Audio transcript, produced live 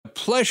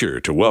pleasure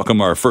to welcome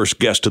our first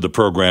guest to the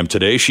program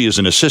today. She is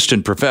an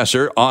assistant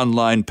professor,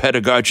 online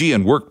pedagogy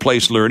and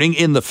workplace learning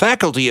in the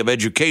Faculty of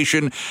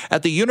Education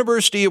at the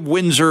University of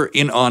Windsor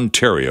in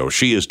Ontario.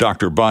 She is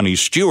Dr. Bonnie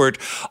Stewart,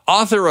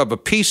 author of a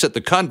piece at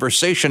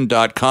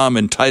theconversation.com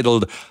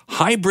entitled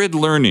Hybrid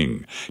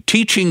Learning,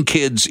 Teaching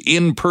Kids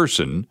in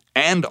Person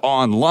and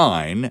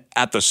Online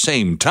at the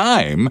Same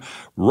Time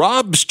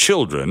Robs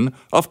Children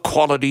of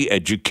Quality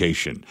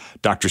Education.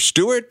 Dr.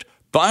 Stewart,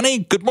 Bonnie,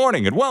 good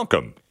morning and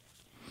welcome.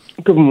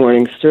 Good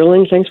morning,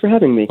 Sterling. Thanks for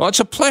having me. Well, it's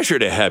a pleasure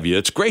to have you.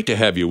 It's great to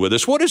have you with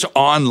us. What does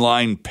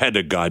online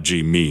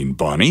pedagogy mean,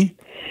 Bonnie?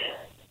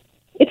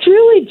 It's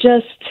really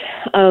just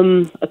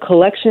a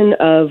collection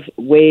of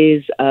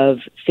ways of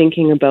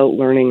thinking about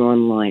learning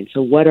online.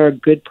 So what are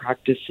good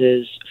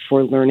practices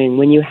for learning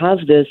when you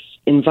have this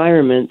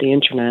environment, the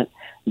internet,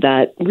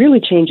 that really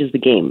changes the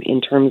game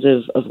in terms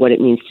of what it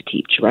means to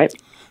teach, right?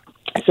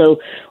 So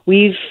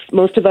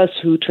most of us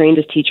who trained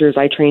as teachers,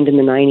 I trained in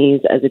the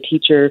 90s as a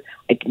teacher.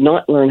 I did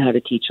not learn how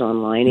to teach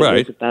online.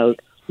 It was about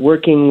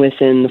working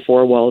within the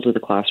four walls of the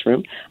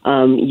classroom,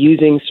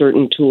 using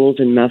certain tools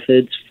and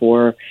methods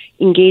for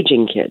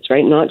engaging kids,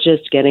 right? Not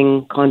just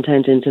getting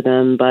content into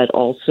them, but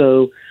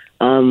also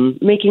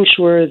making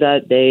sure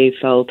that they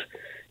felt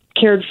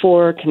cared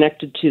for,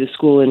 connected to the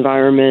school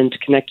environment,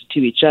 connected to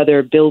each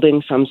other,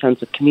 building some sense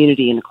of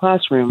community in a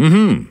classroom.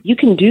 Mm-hmm. You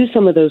can do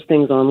some of those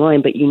things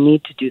online, but you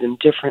need to do them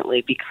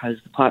differently because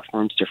the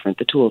platform's different,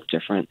 the tool's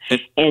different,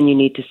 and you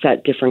need to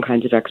set different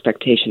kinds of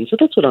expectations. So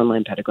that's what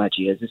online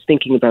pedagogy is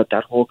thinking about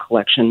that whole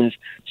collection of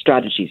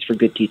strategies for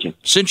good teaching.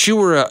 Since you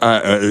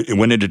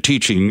went into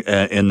teaching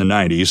in the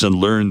 90s and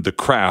learned the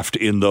craft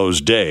in those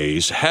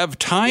days, have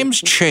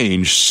times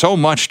changed so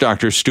much,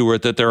 Dr.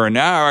 Stewart, that there are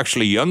now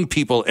actually young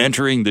people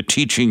entering the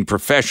teaching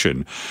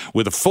profession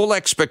with a full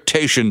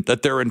expectation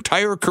that their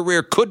entire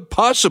career could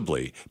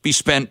possibly be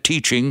spent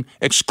teaching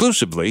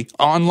exclusively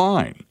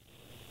online?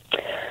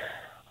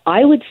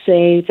 I would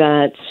say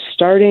that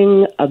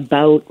starting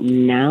about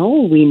now,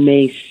 we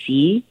may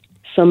see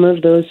some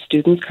of those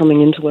students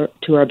coming into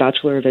our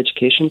Bachelor of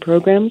Education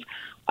programs.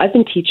 I've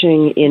been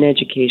teaching in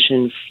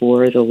education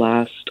for the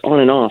last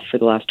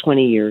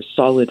 20 years,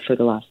 solid for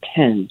the last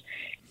 10.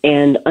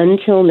 And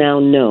until now,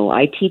 no.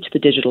 I teach the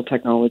digital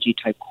technology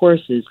type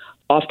courses.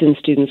 Often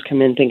students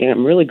come in thinking,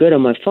 I'm really good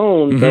on my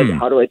phone, but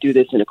how do I do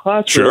this in a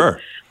classroom?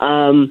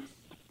 Sure.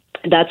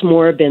 That's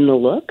more been the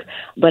look.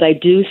 But I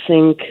do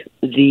think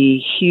the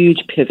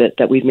huge pivot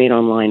that we've made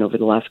online over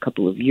the last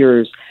couple of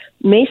years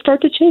may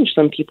start to change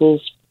some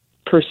people's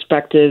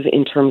perspective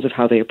in terms of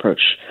how they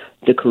approach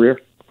the career.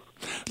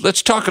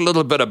 Let's talk a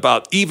little bit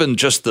about even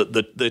just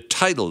the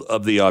title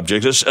of the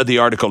the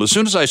article. As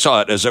soon as I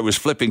saw it, as I was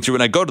flipping through,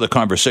 and I go to the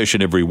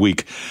conversation every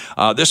week,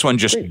 this one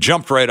just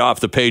jumped right off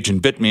the page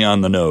and bit me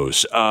on the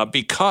nose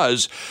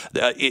because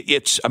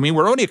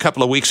we're only a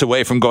couple of weeks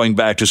away from going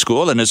back to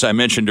school. And as I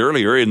mentioned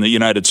earlier, in the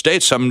United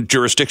States, some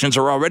jurisdictions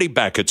are already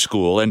back at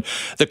school. And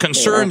the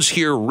concerns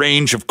here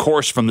range, of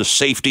course, from the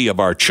safety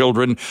of our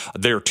children,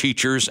 their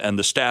teachers, and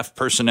the staff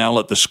personnel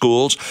at the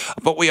schools.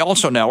 But we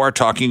also now are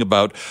talking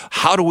about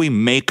how do we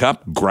make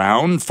up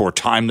ground for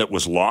time that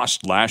was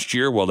lost last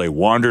year while they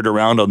wandered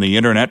around on the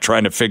internet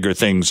trying to figure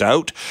things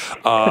out?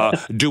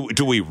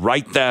 Do we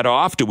write that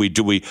off? Do we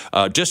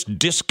just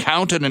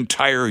discount an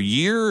entire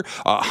year?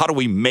 How do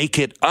we make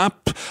it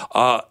up?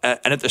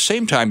 And at the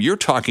same time, you're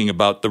talking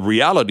about the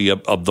reality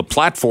of the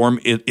platform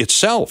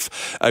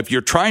itself. If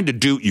you're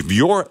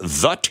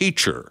the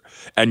teacher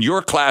and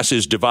your class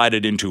is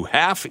divided into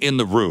half in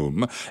the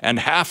room and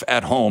half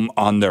at home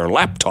on their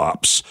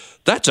laptops,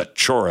 that's a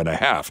chore and a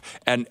half.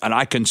 And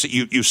I can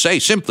see you say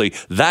simply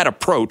that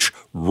approach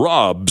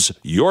robs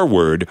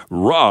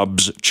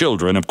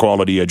children of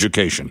quality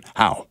education.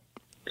 How?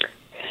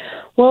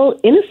 Well,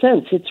 in a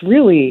sense,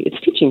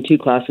 it's teaching two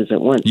classes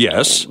at once.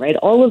 Yes. Right?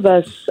 All of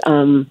us,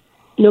 no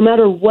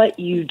matter what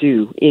you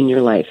do in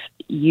your life,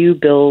 you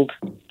build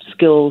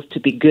skills to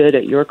be good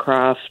at your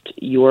craft,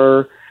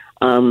 your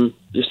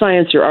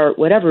science, your art,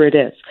 whatever it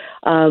is.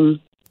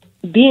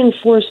 Being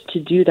forced to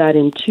do that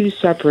in two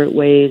separate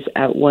ways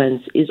at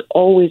once is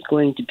always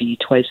going to be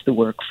twice the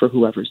work for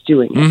whoever's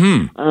doing it.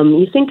 Mm-hmm.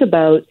 You think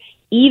about,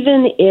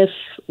 even if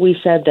we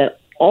said that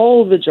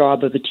all the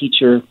job of a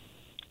teacher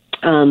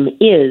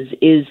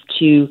is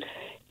to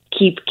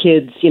keep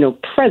kids,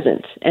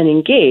 present and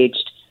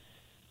engaged.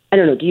 I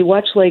don't know, do you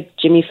watch like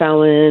Jimmy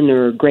Fallon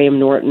or Graham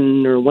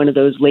Norton or one of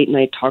those late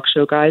night talk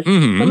show guys?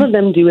 Mm-hmm. Some of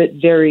them do it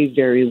very,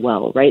 very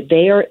well, right?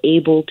 They are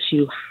able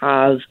to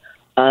have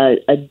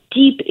a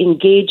deep,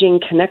 engaging,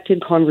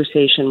 connected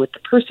conversation with the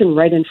person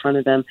right in front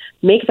of them,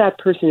 make that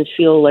person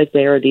feel like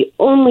they are the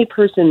only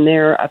person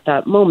there at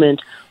that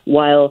moment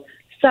while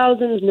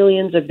thousands,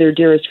 millions of their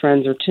dearest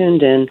friends are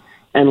tuned in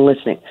and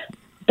listening.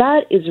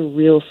 That is a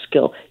real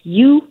skill.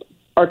 You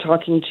are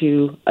talking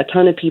to a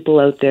ton of people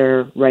out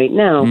there right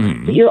now,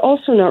 but you're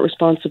also not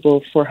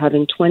responsible for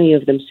having 20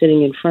 of them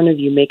sitting in front of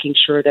you, making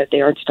sure that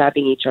they aren't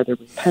stabbing each other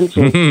with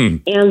pencils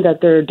and that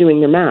they're doing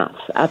their math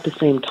at the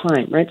same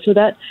time, right? So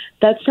that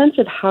sense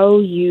of how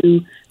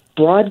you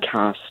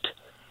broadcast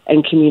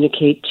and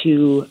communicate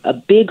to a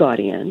big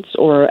audience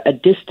or a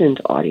distant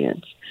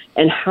audience,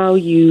 and how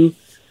you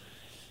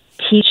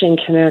teach and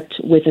connect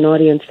with an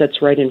audience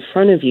that's right in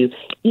front of you,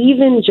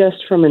 even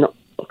just from an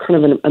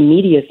kind of a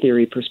media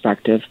theory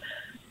perspective,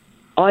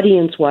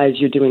 audience-wise,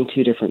 you're doing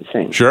two different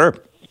things. Sure.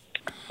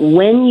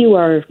 When you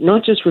are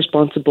not just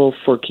responsible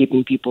for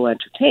keeping people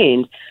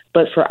entertained,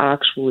 but for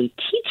actually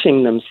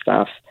teaching them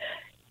stuff,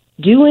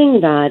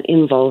 doing that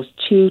involves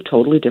two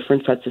totally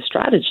different sets of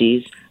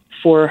strategies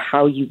for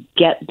how you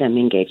get them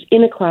engaged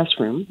in a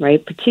classroom,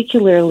 right?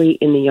 Particularly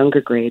in the younger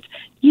grades.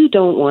 You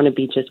don't want to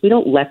be we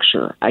don't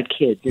lecture at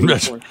kids in the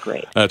fourth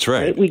grade. That's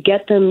right. We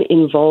get them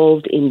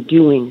involved in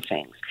doing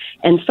things.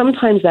 And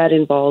sometimes that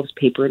involves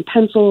paper and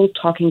pencil,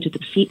 talking to the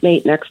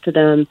seatmate next to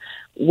them.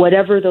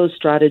 Whatever those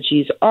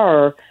strategies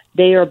are,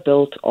 they are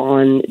built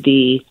on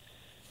the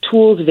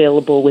tools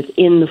available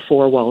within the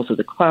four walls of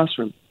the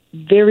classroom.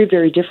 Very,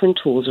 very different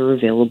tools are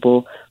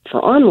available for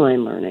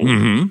online learning.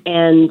 Mm-hmm.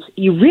 And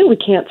you really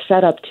can't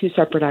set up two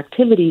separate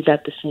activities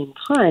at the same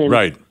time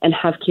and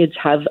have kids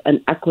have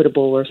an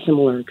equitable or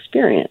similar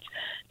experience.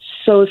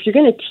 So if you're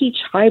going to teach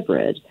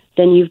hybrid,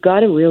 then you've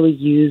got to really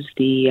use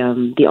the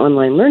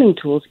online learning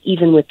tools,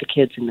 even with the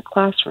kids in the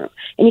classroom.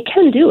 And you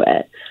can do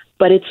it,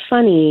 but it's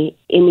funny,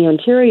 in the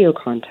Ontario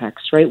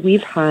context, right?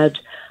 We've had,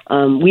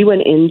 we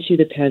went into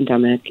the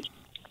pandemic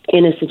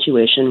in a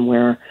situation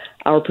where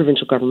our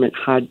provincial government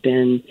had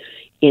been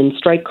in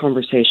strike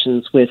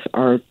conversations with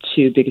our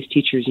two biggest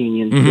teachers'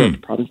 unions, the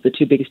province, the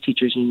two biggest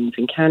teachers' unions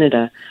in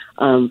Canada,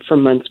 for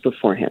months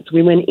beforehand. So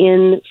we went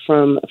in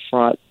from a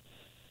fraught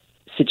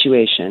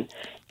situation,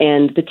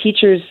 and the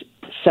teachers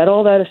set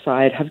all that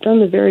aside, have done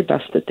the very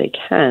best that they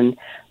can,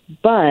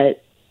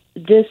 but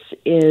this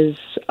is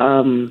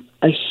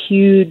a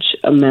huge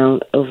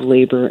amount of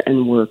labor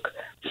and work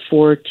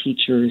for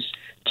teachers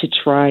to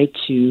try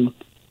to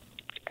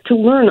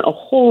learn a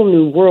whole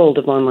new world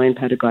of online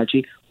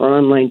pedagogy or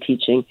online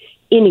teaching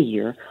in a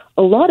year.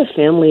 A lot of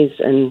families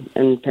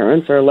and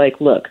parents are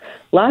like, look,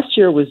 last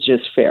year was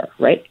just fair,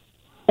 right?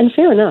 And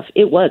fair enough,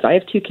 it was. I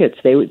have two kids.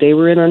 They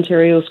were in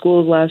Ontario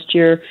schools last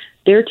year.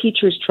 Their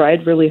teachers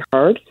tried really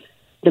hard.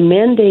 The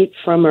mandate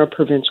from our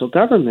provincial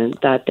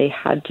government that they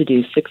had to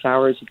do 6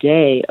 hours a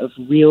day of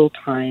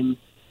real-time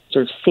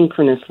sort of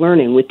synchronous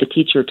learning with the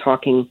teacher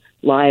talking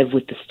live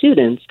with the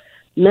students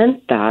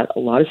meant that a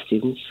lot of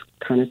students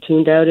kind of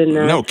tuned out in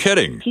that. No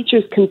kidding. The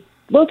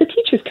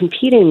teachers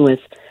competing with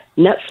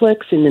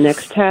Netflix in the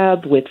next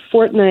tab, with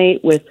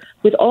Fortnite, with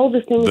all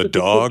the things that the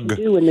kids can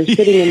do when they're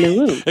sitting in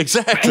their room.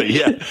 Exactly,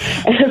 yeah.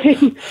 And I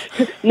mean,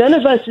 none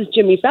of us is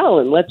Jimmy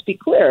Fallon, let's be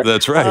clear.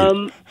 That's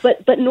right.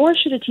 But nor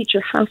should a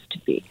teacher have to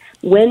be.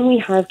 When we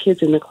have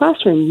kids in the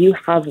classroom, you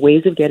have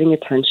ways of getting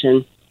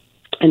attention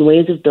and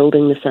ways of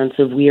building the sense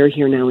of we are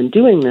here now and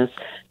doing this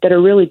that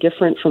are really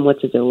different from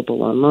what's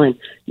available online.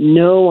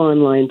 No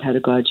online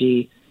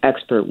pedagogy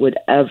expert would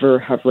ever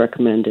have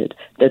recommended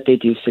that they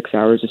do 6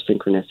 hours of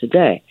synchronous a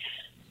day.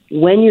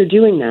 When you're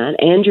doing that,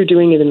 and you're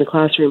doing it in the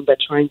classroom but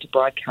trying to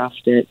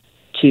broadcast it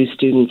to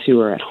students who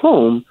are at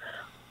home,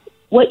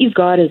 what you've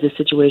got is a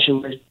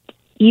situation where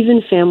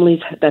even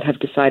families that have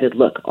decided,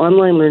 look,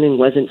 online learning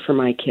wasn't for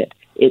my kid,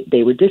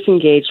 they were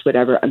disengaged,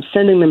 whatever, I'm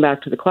sending them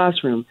back to the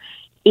classroom.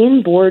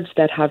 In boards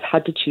that have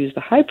had to choose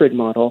the hybrid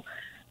model,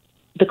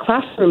 the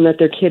classroom that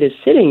their kid is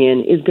sitting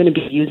in is going to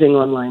be using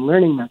online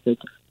learning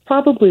methods,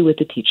 probably with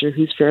a teacher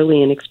who's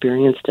fairly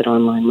inexperienced at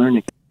online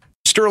learning.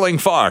 Sterling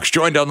Fox,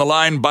 joined on the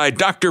line by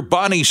Dr.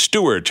 Bonnie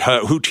Stewart,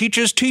 who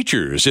teaches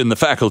teachers in the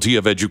Faculty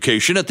of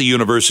Education at the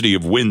University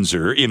of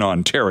Windsor in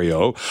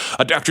Ontario.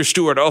 Dr.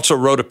 Stewart also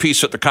wrote a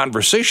piece at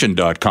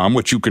theconversation.com,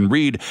 which you can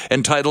read,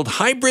 entitled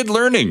Hybrid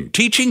Learning,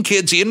 Teaching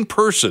Kids in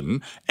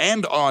Person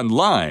and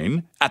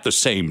Online at the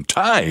Same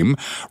Time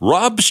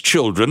Robs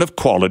Children of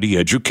Quality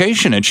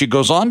Education. And she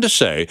goes on to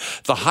say,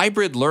 the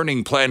hybrid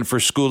learning plan for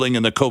schooling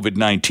in the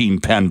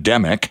COVID-19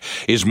 pandemic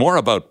is more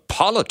about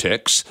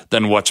politics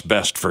than what's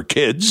best for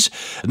kids.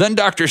 Then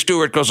Dr.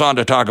 Stewart goes on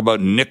to talk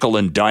about nickel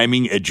and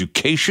diming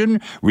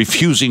education,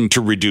 refusing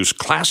to reduce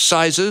class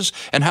sizes,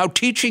 and how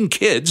teaching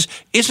kids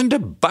isn't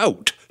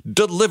about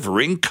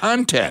delivering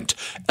content.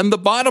 And the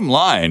bottom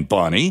line,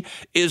 Bonnie,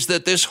 is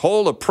that this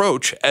whole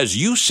approach, as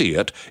you see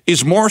it,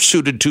 is more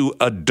suited to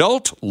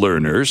adult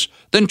learners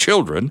than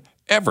children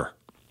ever.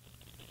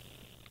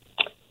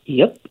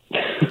 Yep.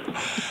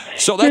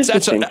 So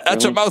that's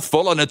a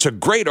mouthful, and it's a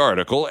great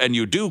article, and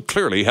you do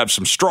clearly have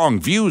some strong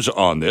views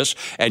on this,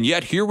 and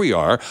yet here we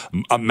are,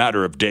 a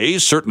matter of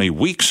days, certainly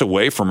weeks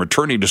away from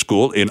returning to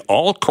school in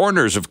all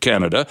corners of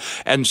Canada,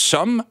 and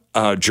some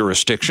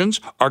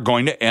jurisdictions are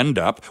going to end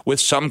up with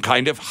some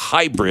kind of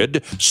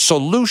hybrid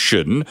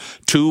solution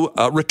to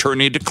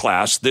returning to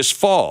class this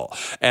fall.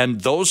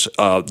 And those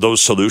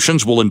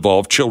solutions will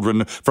involve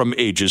children from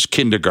ages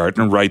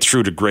kindergarten right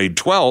through to grade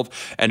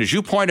 12. And as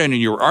you point out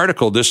in your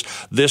article, this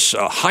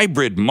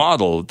hybrid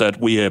model that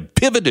we have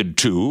pivoted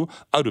to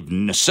out of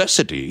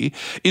necessity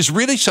is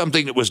really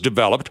something that was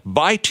developed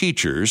by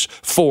teachers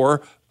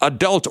for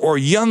adult or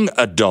young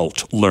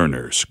adult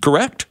learners,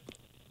 correct?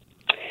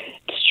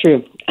 It's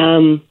true.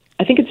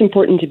 I think it's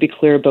important to be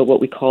clear about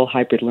what we call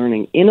hybrid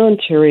learning. In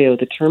Ontario,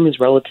 the term is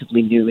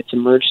relatively new. It's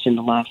emerged in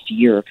the last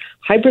year.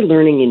 Hybrid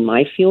learning in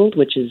my field,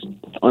 which is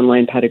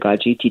online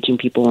pedagogy, teaching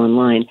people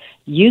online,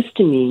 used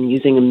to mean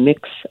using a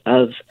mix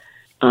of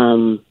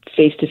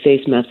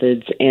face-to-face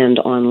methods and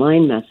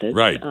online methods,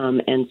 right.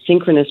 And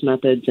synchronous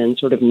methods and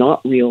sort of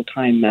not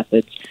real-time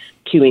methods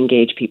to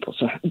engage people.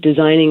 So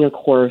designing a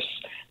course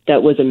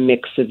that was a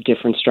mix of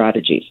different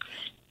strategies.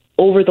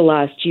 Over the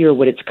last year,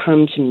 what it's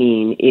come to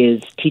mean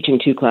is teaching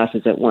two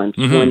classes at once,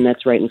 one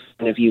that's right in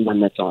front of you,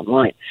 one that's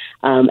online.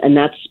 And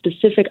that's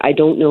specific. I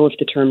don't know if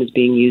the term is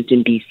being used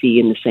in BC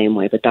in the same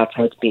way, but that's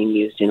how it's being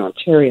used in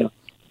Ontario.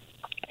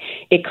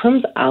 It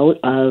comes out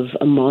of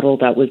a model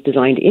that was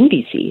designed in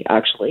BC,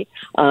 actually.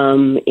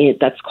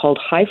 That's called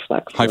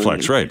HyFlex.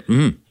 HyFlex, right.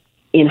 Mm-hmm.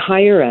 In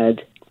higher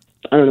ed,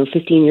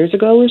 15 years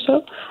ago or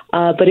so.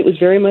 But it was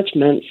very much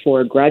meant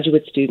for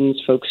graduate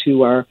students, folks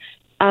who are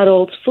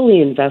adults,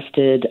 fully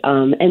invested,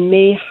 and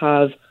may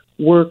have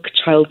work,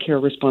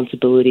 childcare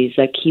responsibilities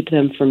that keep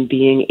them from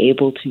being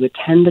able to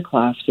attend the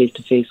class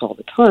face-to-face all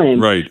the time,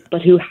 right.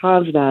 but who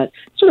have that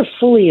sort of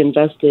fully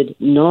invested,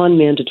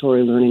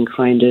 non-mandatory learning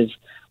kind of,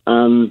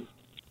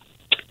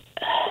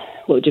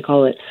 what would you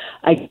call it?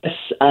 I guess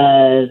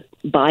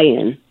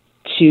buy-in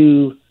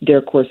to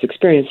their course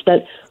experience.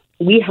 That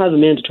we have a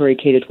mandatory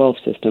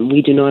K-12 system.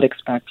 We do not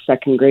expect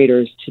second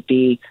graders to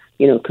be,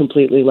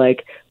 completely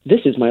like,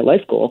 this is my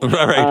life goal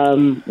right.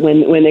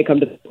 when they come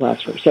to the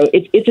classroom. So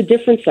it's a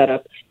different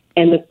setup.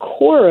 And the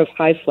core of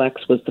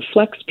HyFlex was the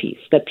flex piece,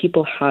 that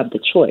people had the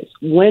choice.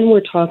 When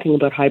we're talking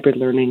about hybrid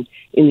learning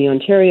in the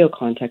Ontario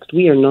context,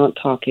 we are not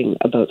talking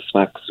about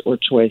flex or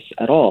choice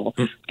at all.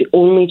 The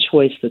only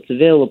choice that's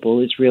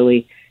available is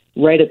really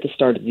right at the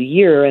start of the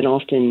year, and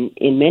often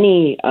in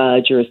many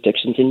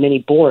jurisdictions, in many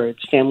boards,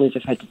 families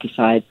have had to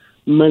decide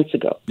months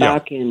ago,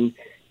 back in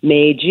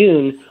May,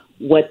 June,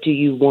 what do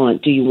you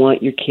want? Do you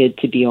want your kid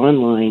to be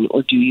online,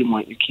 or do you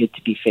want your kid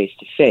to be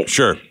face-to-face?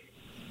 Sure.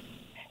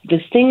 The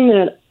thing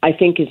that I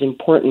think is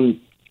important,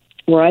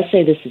 where I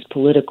say this is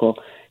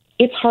political,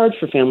 it's hard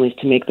for families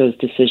to make those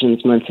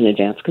decisions months in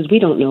advance because we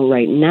don't know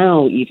right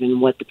now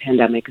even what the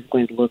pandemic is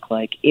going to look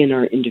like in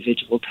our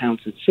individual towns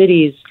and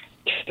cities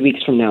 3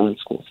 weeks from now in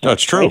schools.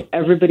 That's true. Right?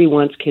 Everybody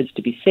wants kids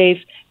to be safe.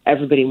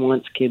 Everybody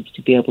wants kids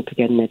to be able to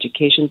get an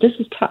education. This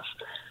is tough.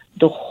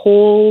 The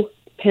whole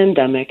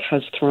pandemic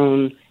has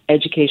thrown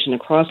education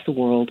across the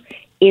world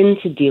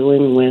into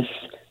dealing with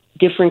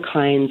different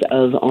kinds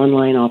of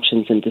online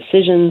options and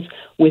decisions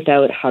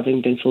without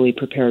having been fully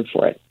prepared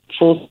for it.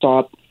 Full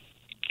stop.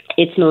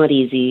 It's not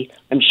easy,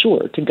 I'm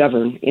sure, to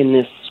govern in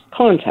this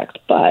context,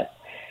 but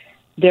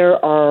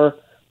there are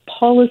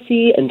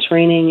policy and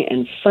training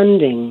and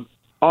funding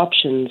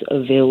options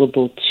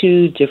available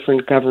to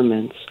different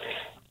governments.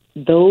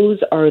 Those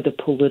are the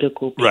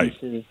political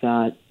pieces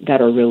that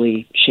are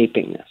really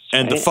shaping this.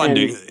 And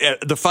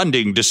the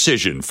funding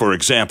decision, for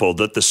example,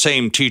 that the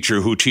same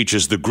teacher who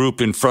teaches the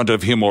group in front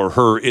of him or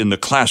her in the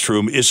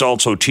classroom is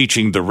also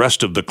teaching the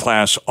rest of the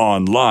class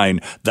online,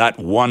 that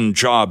one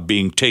job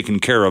being taken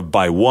care of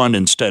by one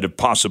instead of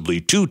possibly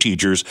two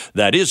teachers,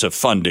 that is a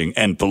funding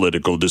and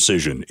political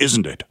decision,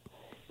 isn't it?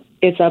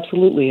 It's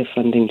absolutely a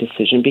funding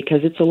decision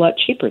because it's a lot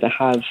cheaper to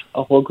have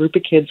a whole group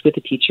of kids with a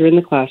teacher in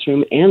the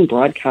classroom and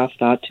broadcast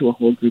that to a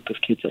whole group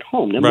of kids at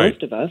home. Now,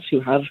 most of us who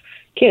have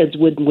kids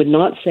would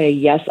not say,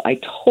 yes,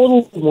 I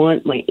totally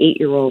want my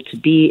 8-year-old to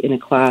be in a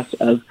class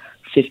of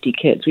 50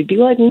 kids. We'd be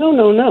like,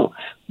 no.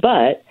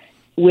 But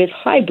with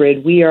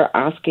hybrid, we are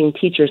asking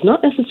teachers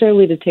not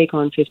necessarily to take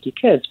on 50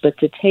 kids, but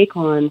to take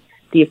on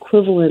the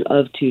equivalent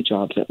of 2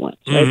 jobs at once.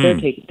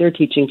 Right? They're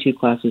teaching 2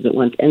 classes at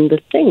once. And the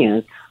thing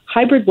is,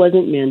 hybrid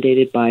wasn't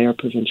mandated by our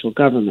provincial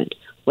government.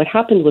 What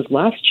happened was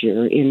last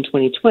year, in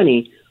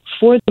 2020,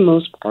 for the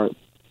most part,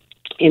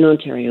 in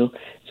Ontario,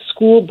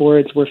 school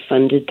boards were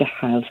funded to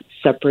have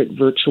separate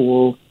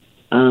virtual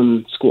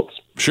schools.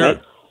 Sure.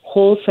 Right?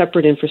 Whole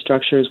separate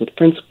infrastructures with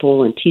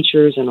principal and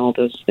teachers and all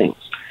those things.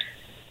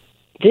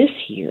 This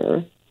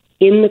year,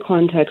 in the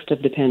context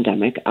of the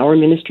pandemic, our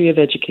Ministry of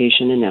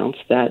Education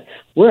announced that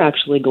we're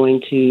actually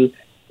going to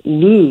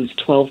lose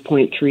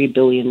 $12.3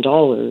 billion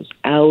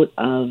out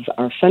of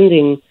our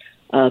funding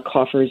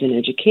coffers in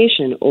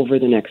education over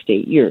the next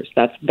 8 years.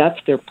 That's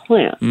their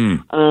plan.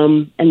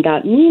 And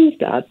that means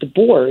that the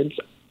boards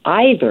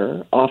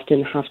either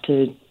often have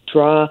to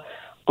draw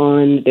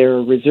on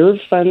their reserve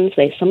funds.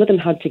 Some of them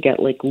had to get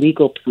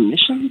legal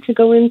permission to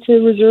go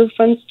into reserve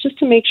funds just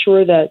to make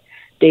sure that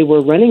they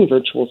were running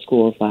virtual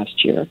schools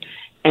last year.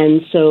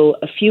 And so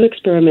a few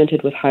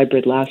experimented with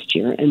hybrid last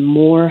year, and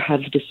more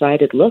have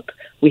decided, look,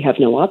 we have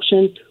no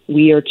option.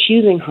 We are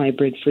choosing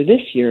hybrid for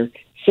this year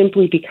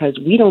simply because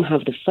we don't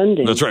have the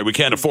funding. That's right. We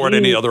can't afford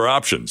any other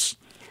options.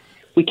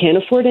 We can't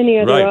afford any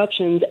other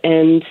options,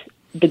 and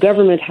the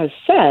government has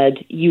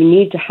said you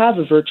need to have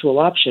a virtual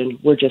option.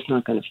 We're just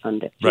not going to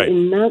fund it. So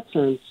in that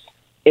sense,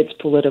 it's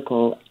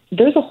political.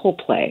 There's a whole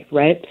play,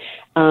 right?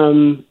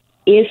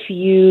 If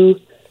you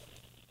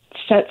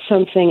set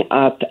something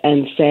up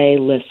and say,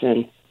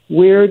 listen,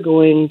 we're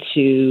going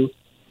to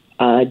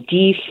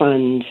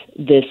defund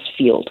this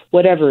field,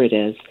 whatever it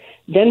is.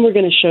 Then we're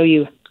going to show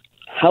you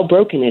how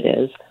broken it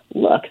is.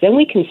 Look, then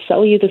we can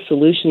sell you the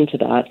solution to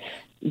that.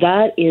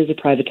 That is a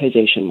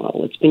privatization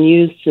model. It's been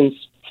used since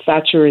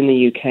Thatcher in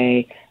the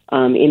UK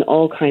in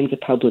all kinds of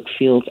public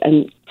fields.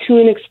 And to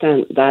an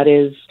extent, that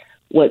is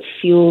what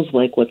feels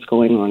like what's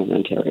going on in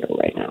Ontario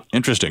right now.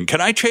 Interesting. Can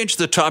I change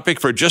the topic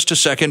for just a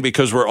second?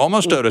 Because we're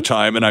almost out of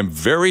time, and I'm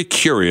very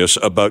curious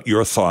about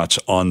your thoughts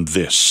on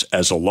this.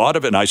 As a lot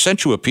of it, and I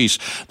sent you a piece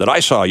that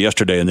I saw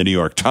yesterday in the New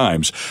York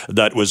Times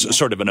that was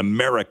sort of an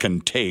American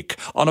take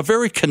on a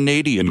very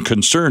Canadian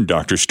concern,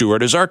 Dr.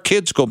 Stewart. As our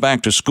kids go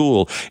back to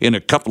school in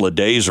a couple of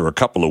days or a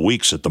couple of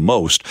weeks at the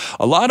most,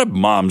 a lot of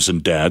moms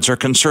and dads are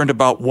concerned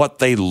about what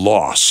they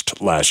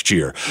lost last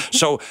year.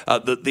 So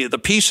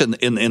the piece in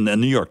the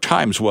New York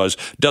Times was,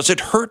 does it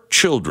hurt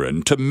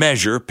children to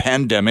measure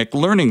pandemic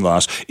learning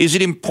loss? Is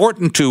it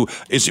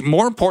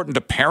more important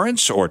to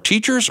parents or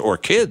teachers or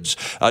kids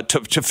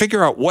to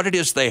figure out what it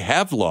is they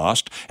have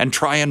lost and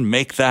try and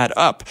make that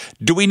up?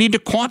 Do we need to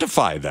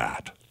quantify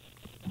that?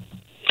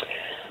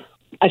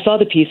 I saw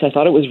the piece. I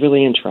thought it was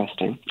really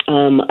interesting.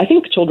 I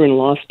think children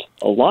lost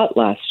a lot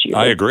last year.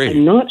 I agree.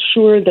 I'm not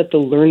sure that the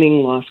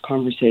learning loss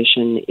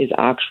conversation is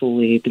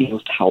actually the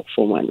most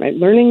helpful one, right?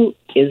 Learning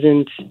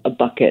isn't a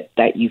bucket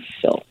that you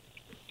fill.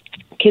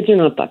 Kids are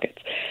not buckets.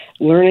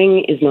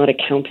 Learning is not a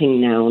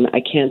counting noun. I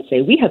can't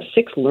say we have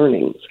 6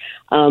 learnings.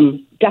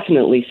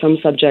 Definitely, some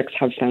subjects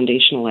have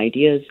foundational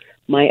ideas.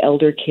 My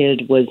elder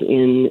kid was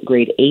in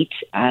grade 8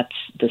 at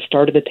the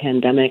start of the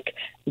pandemic.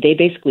 They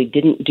basically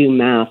didn't do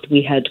math.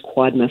 We had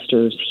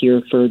quadmesters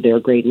here for their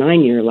grade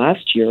 9 year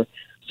last year,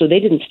 so they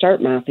didn't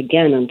start math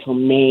again until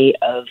May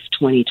of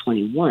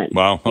 2021.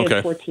 Wow, okay. They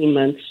had 14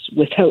 months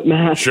without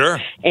math. Sure.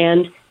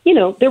 And,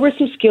 there were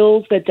some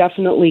skills that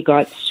definitely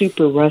got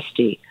super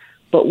rusty.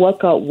 But what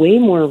got way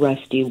more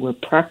rusty were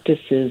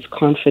practices,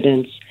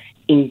 confidence,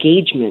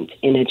 engagement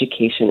in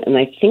education. And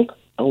I think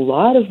a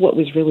lot of what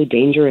was really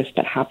dangerous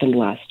that happened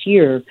last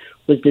year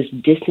was this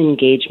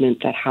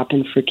disengagement that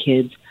happened for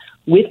kids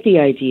with the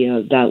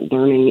idea that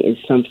learning is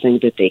something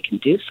that they can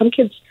do. Some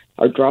kids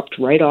are dropped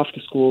right off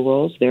the school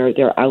rolls.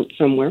 They're out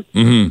somewhere.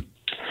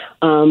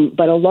 Mm-hmm.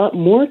 But a lot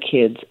more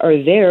kids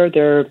are there.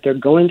 They're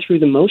going through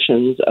the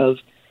motions of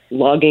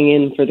logging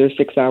in for their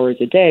 6 hours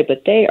a day,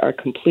 but they are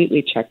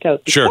completely checked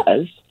out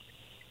because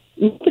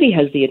nobody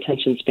has the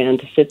attention span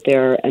to sit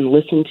there and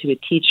listen to a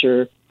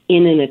teacher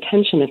in an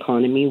attention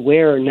economy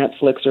where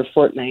Netflix or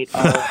Fortnite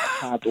are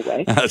a tab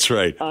away. That's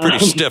right. Pretty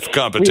stiff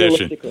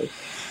competition. Realistically.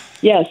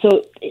 Yeah,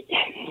 so,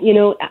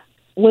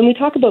 when we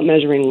talk about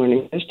measuring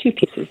learning, there's 2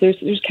 pieces.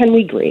 There's can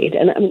we grade?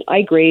 And I mean,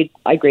 I grade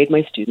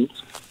my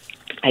students.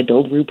 I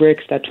build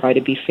rubrics that try to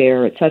be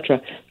fair,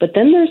 etc. But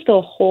then there's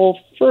the whole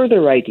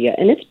further idea,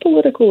 and it's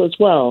political as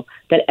well,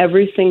 that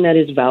everything that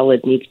is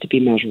valid needs to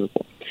be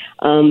measurable.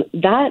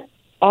 That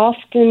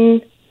often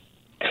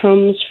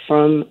comes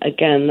from,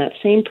 again, that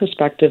same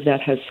perspective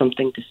that has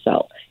something to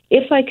sell.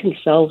 If I can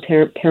sell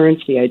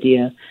parents the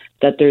idea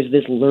that there's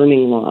this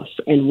learning loss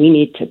and we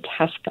need to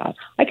test that,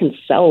 I can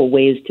sell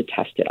ways to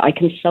test it. I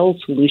can sell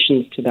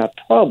solutions to that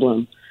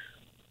problem.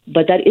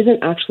 But that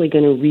isn't actually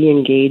going to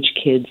re-engage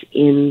kids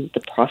in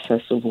the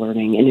process of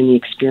learning and in the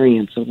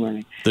experience of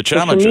learning. The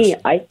challenges. So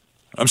for me,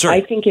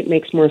 I think it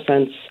makes more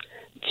sense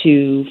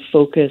to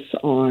focus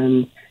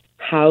on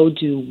how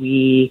do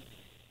we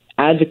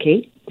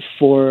advocate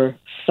for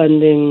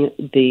funding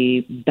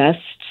the best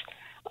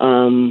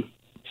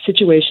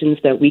situations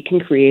that we can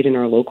create in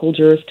our local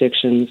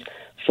jurisdictions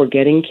for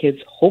getting kids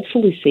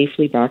hopefully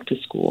safely back to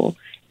school,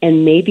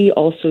 and maybe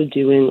also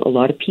doing a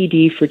lot of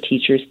PD for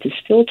teachers to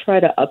still try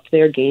to up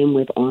their game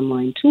with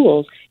online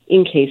tools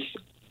in case,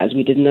 as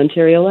we did in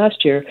Ontario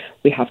last year,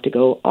 we have to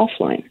go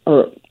offline,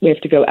 or we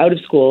have to go out of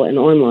school and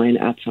online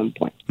at some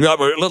point. Yeah,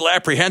 we're a little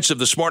apprehensive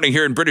this morning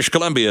here in British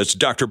Columbia as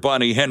Dr.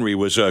 Bonnie Henry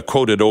was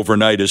quoted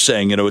overnight as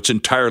saying, it's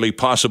entirely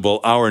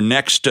possible our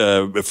next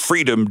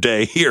Freedom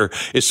Day here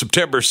is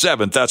September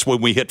 7th. That's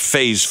when we hit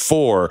phase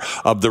 4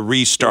 of the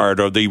restart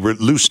or the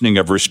loosening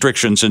of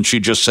restrictions. And she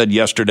just said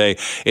yesterday,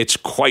 it's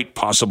quite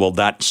possible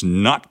that's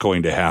not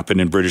going to happen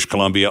in British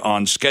Columbia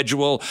on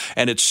schedule.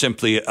 And it's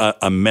simply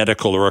a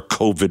medical or a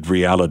COVID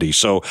reality.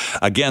 So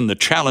again, the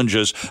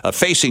challenges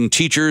facing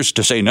teachers,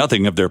 to say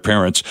nothing of their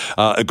parents,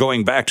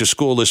 going back to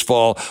school this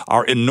fall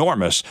are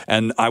enormous.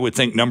 And I would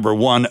think number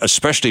one,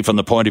 especially from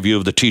the point of view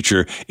of the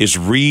teacher, is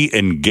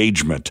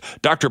re-engagement.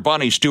 Dr.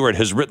 Bonnie Stewart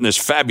has written this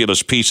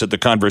fabulous piece at The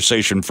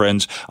Conversation,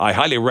 friends. I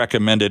highly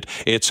recommend it.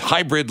 It's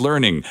hybrid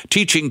learning,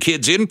 teaching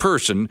kids in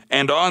person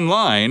and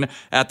online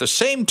at the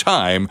same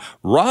time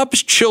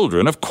robs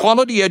children of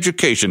quality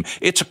education.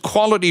 It's a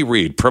quality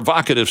read,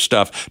 provocative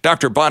stuff.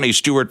 Dr. Bonnie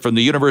Stewart from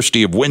the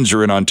University of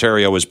Windsor in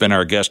Ontario has been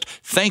our guest.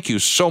 Thank you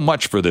so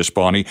much for this,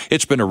 Bonnie.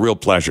 It's been a real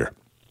pleasure.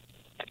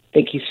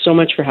 Thank you so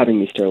much for having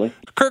me, Sterling.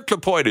 Kirk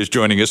Lapointe is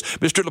joining us.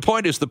 Mr.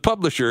 Lapointe is the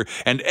publisher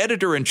and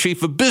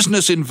editor-in-chief of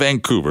Business in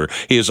Vancouver.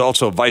 He is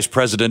also vice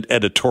president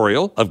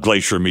editorial of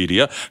Glacier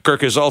Media.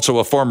 Kirk is also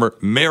a former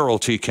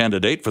mayoralty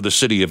candidate for the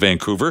city of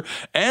Vancouver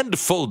and,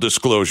 full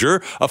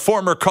disclosure, a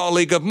former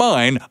colleague of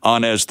mine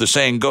on, as the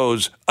saying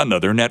goes,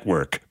 another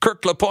network.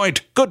 Kirk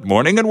Lapointe, good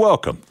morning and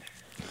welcome.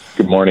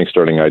 Good morning,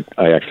 Sterling.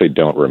 I actually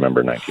don't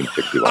remember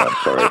 1961. I'm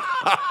sorry.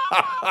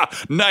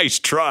 Nice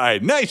try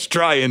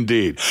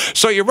indeed.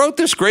 So you wrote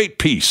this great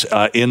piece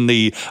in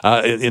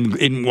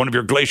one of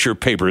your Glacier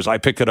papers. I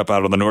picked it up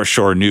out of the North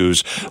Shore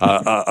News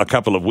a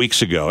couple of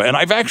weeks ago, and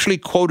I've actually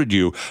quoted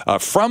you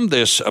from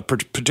this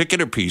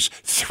particular piece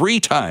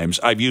 3 times.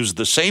 I've used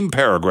the same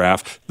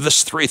paragraph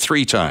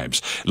three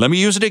times. Let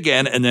me use it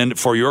again, and then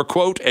for your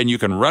quote, and you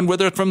can run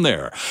with it from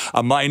there.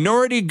 A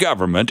minority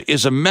government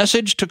is a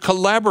message to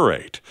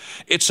collaborate.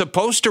 It's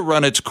supposed to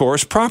run its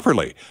course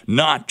properly,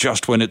 not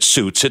just when it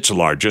suits its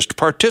largest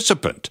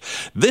participant.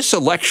 This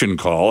election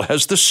call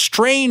has the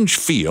strange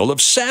feel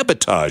of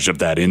sabotage of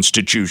that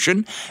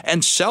institution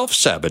and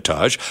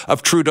self-sabotage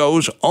of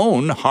Trudeau's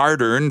own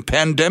hard-earned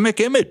pandemic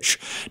image.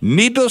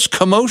 Needless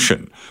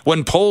commotion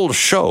when polls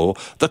show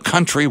the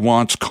country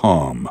wants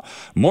calm.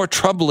 More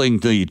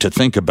troublingly to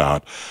think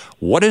about,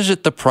 what is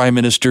it the Prime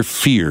Minister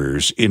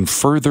fears in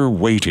further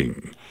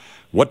waiting?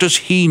 What does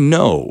he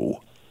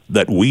know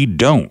that we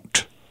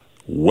don't?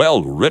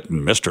 Well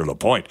written, Mr.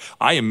 Lapointe.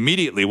 I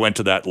immediately went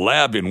to that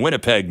lab in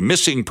Winnipeg,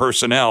 missing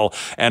personnel,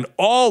 and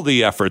all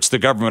the efforts the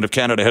government of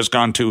Canada has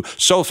gone to,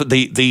 so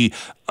the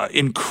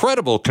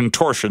incredible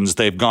contortions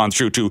they've gone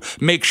through to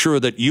make sure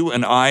that you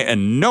and I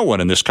and no one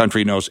in this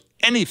country knows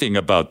anything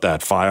about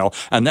that file,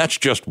 and that's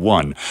just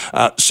one.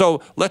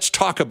 So let's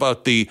talk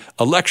about the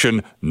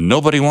election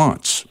nobody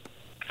wants.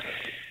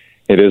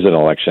 It is an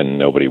election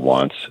nobody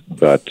wants,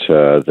 but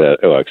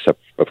except,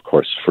 of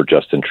course, for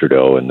Justin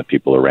Trudeau and the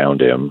people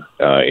around him,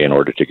 in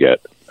order to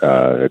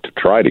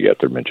try to get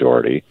their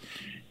majority.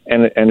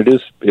 And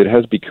it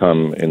has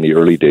become, in the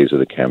early days of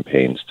the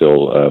campaign,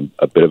 still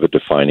a bit of a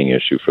defining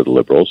issue for the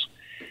Liberals.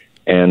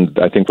 And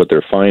I think what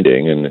they're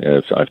finding, and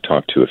I've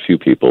talked to a few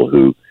people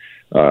who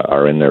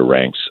are in their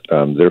ranks,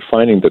 they're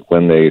finding that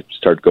when they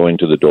start going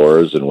to the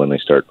doors and when they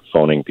start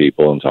phoning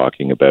people and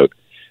talking about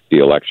the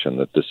election,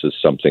 that this is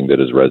something that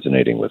is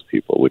resonating with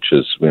people, which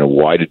is,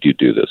 why did you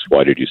do this?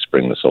 Why did you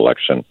spring this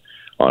election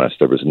on us?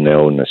 There was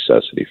no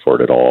necessity for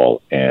it at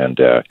all. And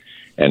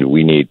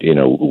we need,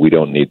 we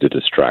don't need the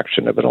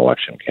distraction of an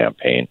election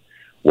campaign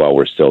while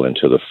we're still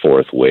into the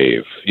fourth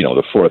wave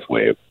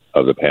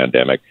of the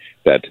pandemic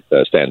that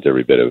stands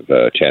every bit of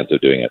chance of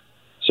doing it.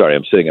 Sorry,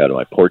 I'm sitting out on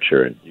my porch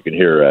here and you can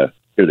hear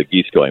the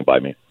geese going by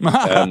me.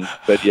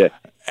 But yeah.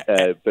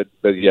 There's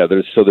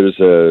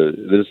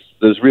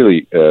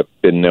really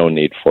been no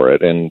need for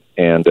it, and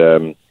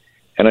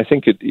I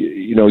think it,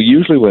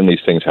 usually when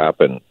these things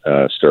happen,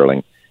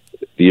 Sterling,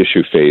 the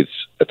issue fades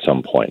at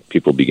some point.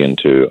 People begin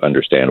to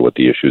understand what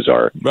the issues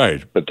are.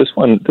 Right. But this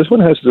one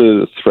has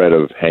the threat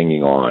of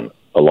hanging on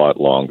a lot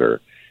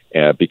longer,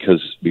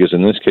 because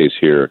in this case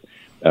here,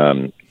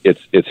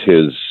 it's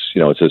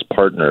his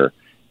partner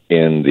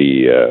in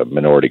the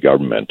minority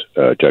government,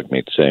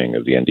 Jagmeet Singh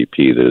of the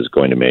NDP, that is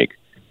going to make,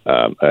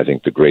 I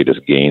think, the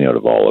greatest gain out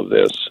of all of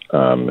this,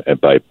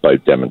 by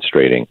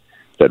demonstrating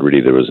that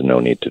really there was no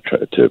need to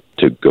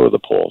go to the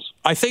polls.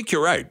 I think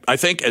you're right.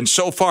 And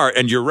so far,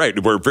 and you're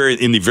right, we're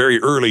in the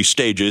very early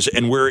stages,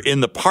 and we're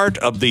in the part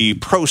of the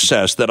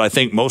process that I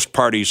think most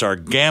parties are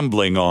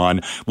gambling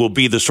on will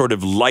be the sort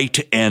of light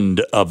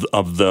end of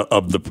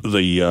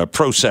the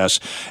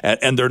process,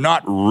 and they're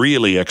not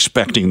really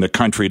expecting the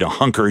country to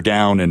hunker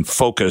down and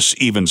focus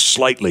even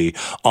slightly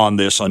on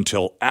this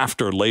until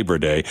after Labor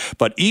Day.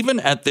 But even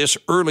at this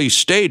early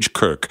stage,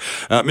 Kirk,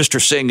 Mr.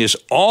 Singh is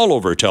all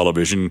over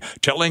television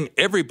telling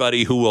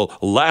everybody who will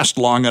last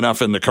long enough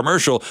in the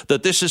commercial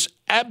that this is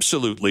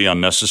absolutely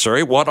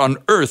unnecessary. What on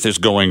earth is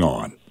going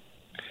on?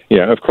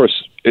 Yeah, of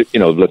course,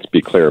 let's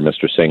be clear,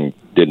 Mr. Singh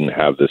didn't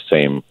have the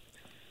same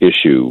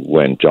issue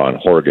when John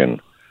Horgan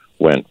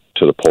went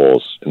to the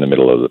polls in the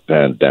middle of the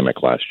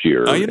pandemic last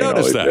year. Oh, you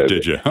noticed that,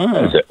 did you?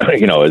 Huh.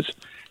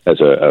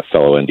 As a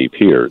fellow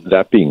NDPer.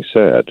 That being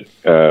said,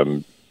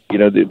 the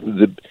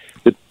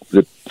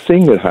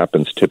thing that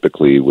happens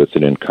typically with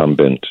an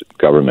incumbent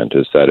government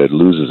is that it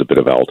loses a bit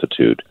of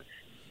altitude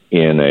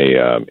in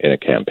a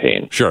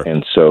campaign. Sure.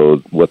 And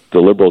so what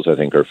the Liberals, I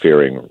think, are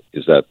fearing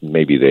is that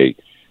maybe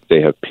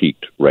they have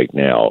peaked right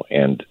now,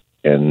 and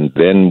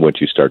then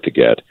what you start to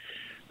get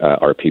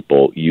are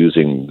people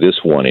using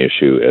this one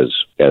issue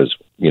as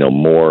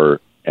more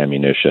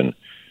ammunition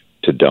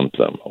to dump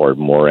them or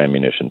more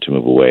ammunition to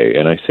move away.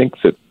 And I think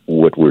that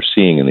what we're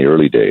seeing in the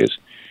early days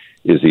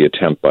is the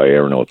attempt by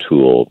Erin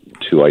O'Toole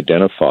to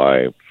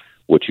identify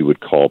what you would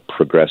call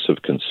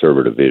progressive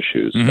conservative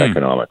issues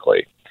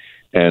economically.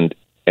 And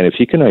if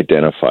he can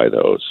identify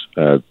those,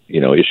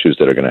 issues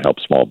that are going to help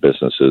small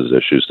businesses,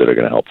 issues that are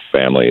going to help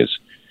families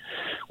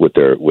with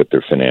their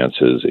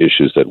finances,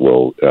 issues that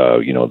will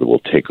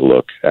take a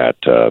look at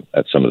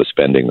some of the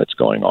spending that's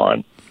going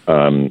on,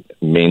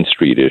 Main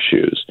Street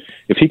issues,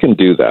 if he can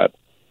do that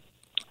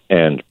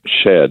and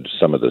shed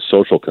some of the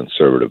social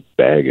conservative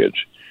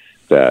baggage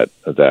that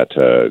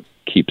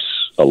keeps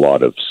a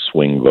lot of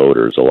swing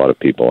voters, a lot of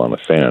people on the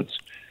fence,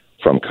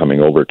 from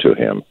coming over to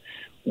him,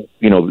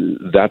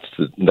 that's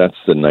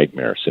the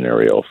nightmare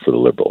scenario for the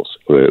Liberals,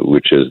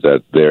 which is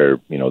that their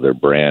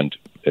brand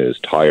is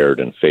tired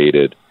and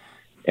faded,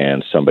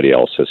 and somebody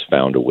else has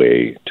found a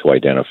way to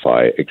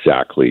identify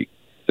exactly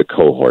the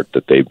cohort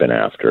that they've been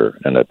after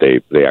and that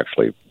they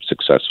actually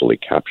successfully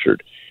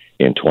captured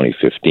in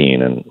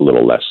 2015 and a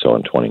little less so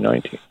in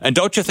 2019. And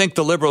don't you think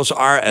the Liberals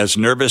are as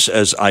nervous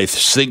as I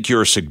think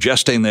you're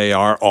suggesting they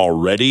are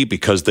already,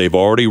 because they've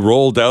already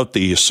rolled out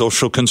the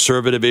social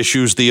conservative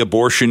issues, the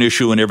abortion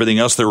issue and everything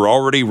else? They're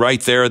already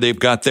right there. They've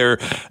got their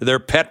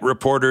pet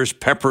reporters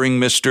peppering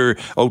Mr.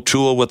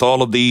 O'Toole with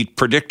all of the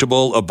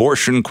predictable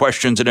abortion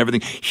questions and everything.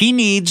 He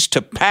needs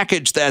to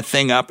package that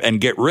thing up and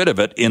get rid of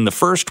it in the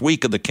first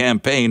week of the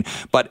campaign.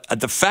 But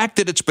the fact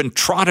that it's been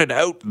trotted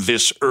out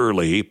this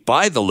early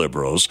by the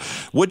Liberals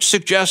would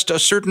suggest a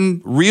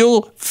certain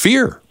real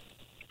fear.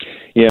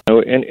 Yeah,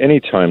 and any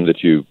time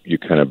that you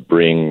kind of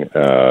bring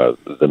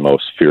the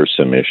most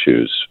fearsome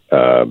issues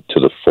to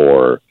the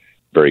fore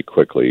very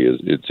quickly,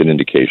 it's an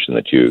indication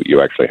that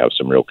you actually have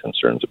some real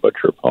concerns about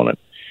your opponent.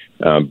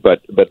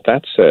 But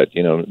that said,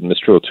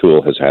 Mr.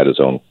 O'Toole has had his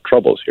own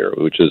troubles here,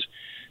 which is,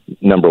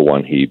 number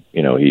one, he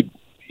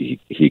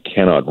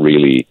cannot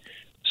really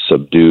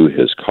subdue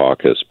his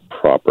caucus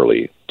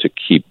properly to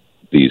keep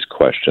these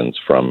questions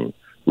from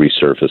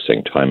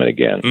resurfacing time and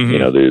again.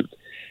 Mm-hmm.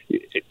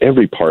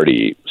 Every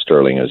party,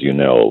 Sterling, as you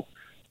know,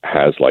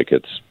 has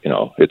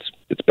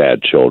its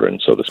bad children,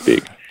 so to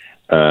speak.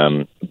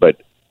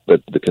 But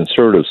the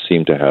Conservatives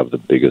seem to have the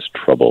biggest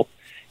trouble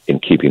in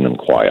keeping them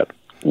quiet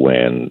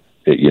when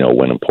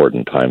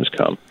important times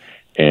come,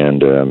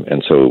 and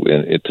so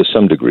to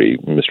some degree,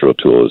 Mr.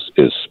 O'Toole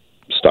is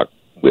stuck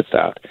with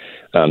that.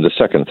 The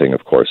second thing,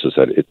 of course, is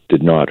that it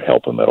did not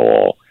help him at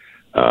all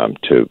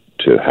to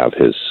have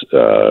his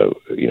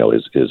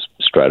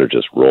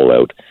strategist roll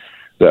out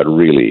that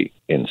really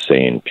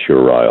insane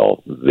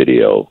puerile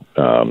video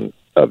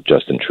of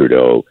Justin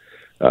Trudeau,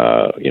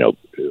 from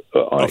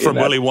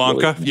Willy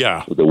Wonka,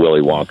 the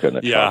Willy Wonka and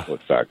the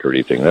chocolate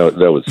factory thing.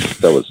 That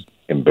was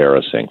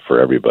embarrassing for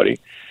everybody.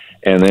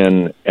 And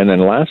then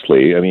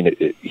lastly, I mean,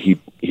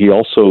 he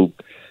also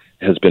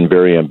has been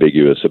very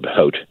ambiguous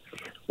about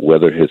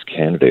whether his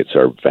candidates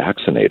are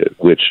vaccinated,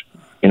 which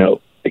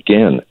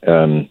again.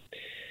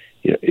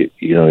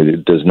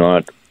 It does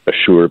not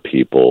assure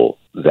people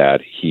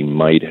that he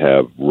might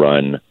have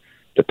run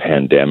the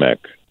pandemic,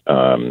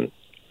 in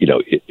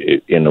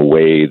a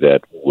way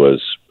that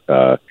was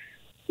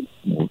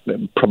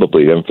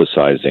probably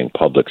emphasizing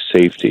public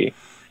safety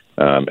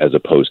as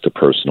opposed to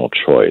personal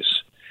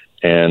choice.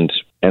 And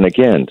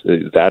again,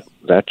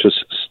 that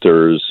just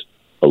stirs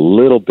a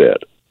little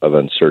bit of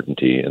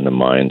uncertainty in the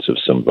minds of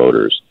some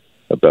voters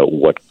about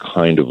what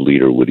kind of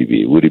leader would he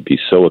be. Would he be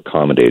so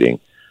accommodating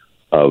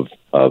of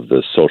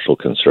the social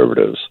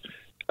conservatives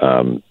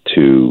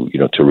to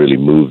really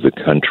move the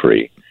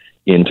country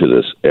into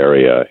this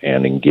area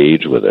and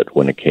engage with it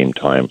when it came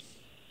time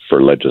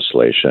for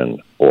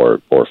legislation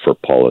or for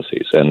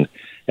policies? And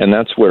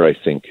that's where I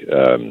think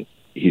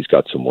he's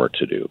got some work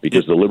to do,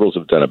 because the Liberals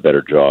have done a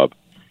better job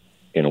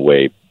in a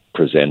way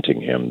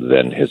presenting him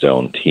than his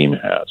own team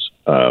has.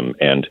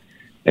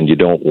 And you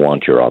don't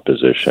want your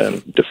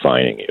opposition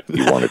defining you.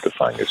 You want to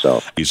define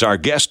yourself. Our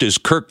guest is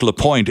Kirk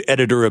Lapointe,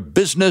 editor of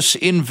Business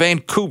in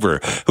Vancouver,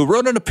 who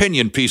wrote an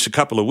opinion piece a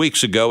couple of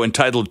weeks ago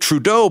entitled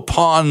 "Trudeau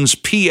Pawns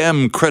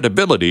PM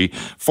Credibility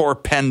for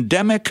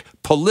Pandemic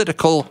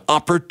Political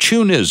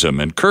Opportunism."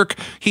 And Kirk,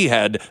 he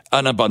had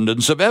an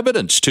abundance of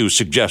evidence to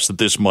suggest that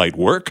this might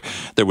work.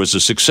 There was a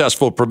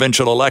successful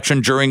provincial election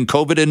during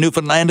COVID in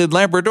Newfoundland and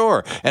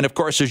Labrador. And of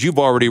course, as you've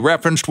already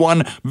referenced,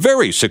 one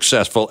very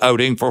successful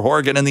outing for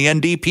Horgan and the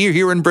NDP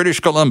here in British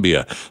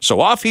Columbia.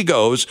 So off he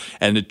goes,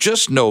 and it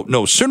just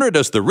no sooner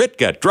does the writ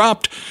get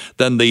dropped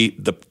than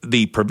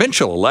the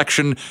provincial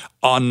election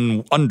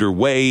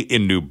underway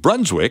in New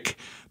Brunswick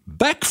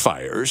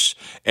backfires,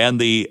 and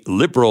the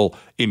Liberal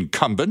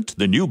incumbent,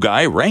 the new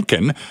guy,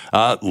 Rankin,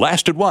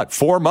 lasted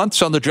 4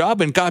 months on the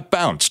job and got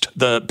bounced.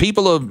 The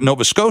people of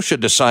Nova Scotia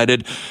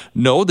decided,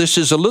 no, this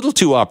is a little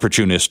too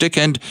opportunistic,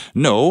 and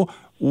no,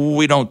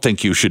 we don't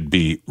think you should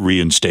be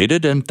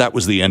reinstated, and that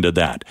was the end of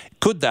that.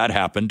 Could that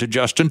happen to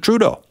Justin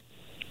Trudeau?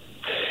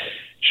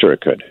 Sure,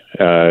 it could.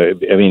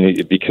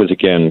 Because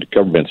again,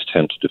 governments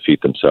tend to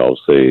defeat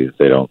themselves. They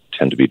don't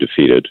tend to be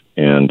defeated,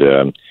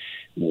 and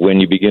when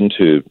you begin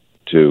to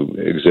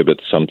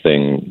exhibit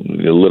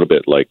something a little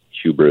bit like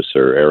hubris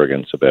or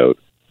arrogance about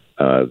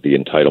the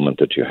entitlement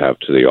that you have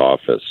to the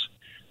office,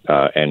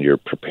 and you're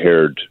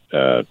prepared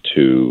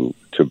to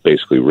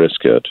basically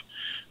risk it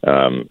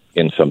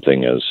in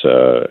something as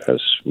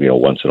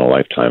once in a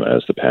lifetime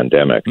as the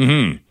pandemic,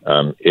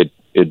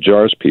 it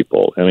jars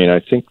people. I mean, I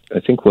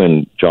think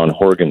when John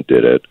Horgan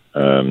did it,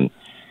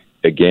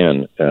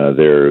 again,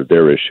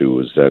 their issue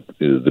was that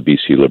the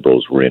BC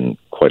Liberals were in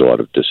quite a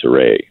lot of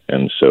disarray.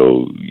 And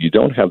so you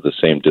don't have the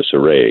same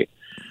disarray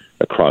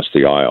across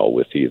the aisle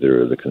with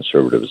either the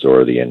Conservatives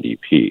or the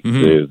NDP.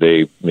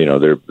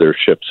 Mm-hmm. Their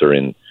ships are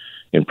in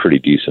pretty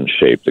decent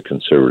shape. The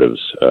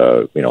Conservatives,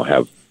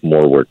 have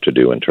more work to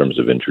do in terms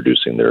of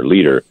introducing their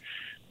leader.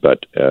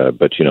 But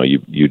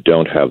you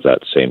don't have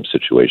that same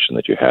situation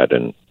that you had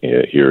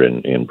here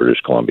in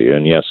British Columbia.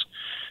 And yes,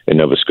 in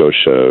Nova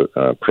Scotia,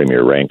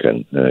 Premier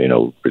Rankin,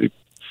 really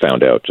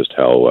found out just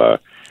how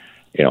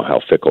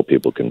fickle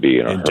people can be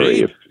in a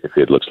hurry if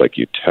it looks like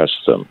you test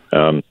them.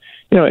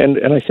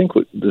 And I think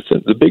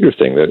the bigger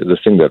thing, the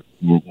thing that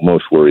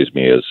most worries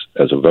me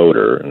as a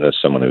voter, and as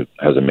someone who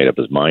hasn't made up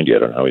his mind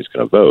yet on how he's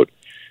going to vote,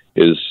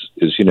 is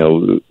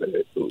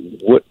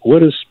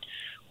what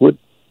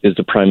is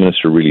the Prime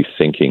Minister really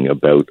thinking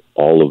about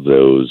all of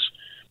those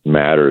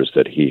matters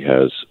that he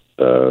has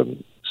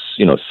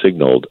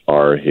signaled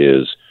are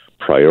his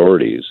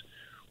priorities,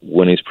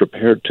 when he's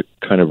prepared to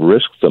kind of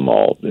risk them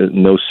all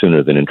no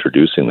sooner than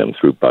introducing them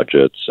through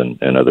budgets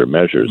and other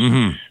measures.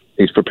 Mm-hmm.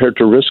 He's prepared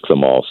to risk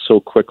them all so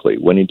quickly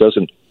when he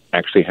doesn't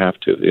actually have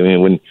to. I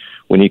mean,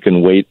 when he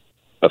can wait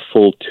a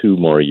full 2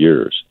 more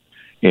years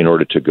in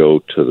order to go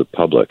to the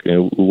public,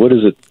 what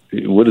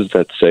does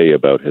that say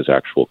about his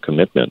actual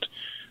commitment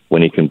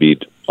when he can be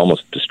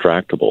almost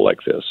distractible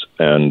like this?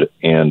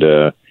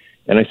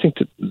 And I think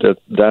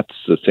that's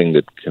the thing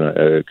that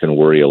can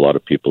worry a lot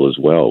of people as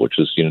well, which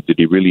is, did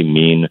he really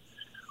mean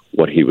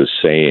what he was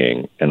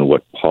saying and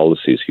what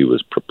policies he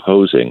was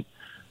proposing,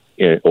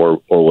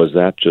 or was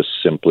that just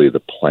simply the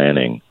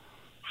planning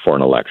for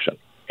an election?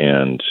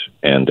 And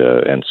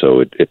so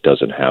it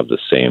doesn't have the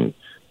same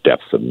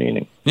depth of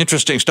meaning.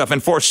 Interesting stuff.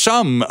 And for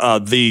some,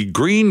 the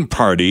Green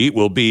Party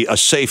will be a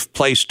safe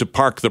place to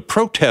park the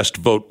protest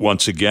vote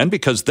once again,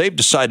 because they've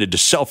decided to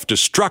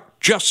self-destruct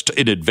just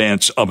in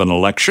advance of an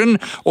election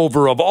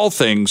over, of all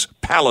things,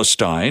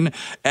 Palestine.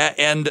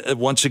 And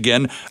once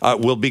again,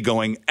 will be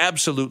going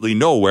absolutely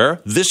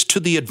nowhere. This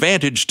to the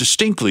advantage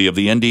distinctly of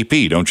the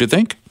NDP, don't you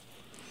think?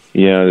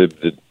 Yeah,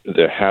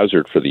 the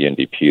hazard for the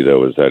NDP,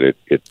 though, is that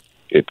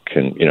it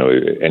can,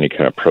 any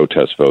kind of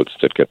protest votes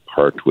that get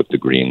parked with the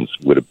Greens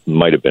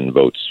might have been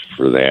votes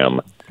for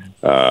them,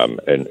 and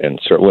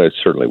it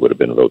certainly would have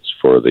been votes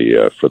for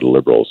the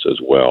Liberals as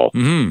well.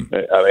 Mm-hmm.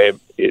 I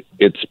mean,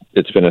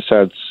 it's been a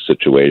sad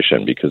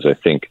situation, because I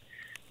think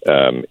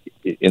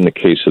in the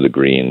case of the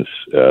Greens,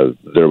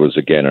 there was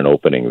again an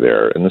opening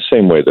there in the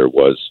same way there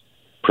was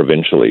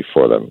provincially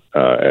for them.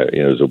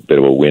 There's a bit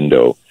of a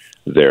window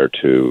there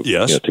to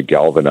to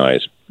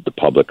galvanize the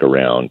public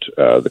around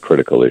the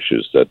critical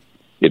issues that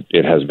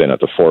it has been at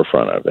the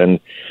forefront of. And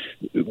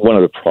one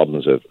of the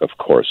problems, of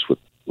course,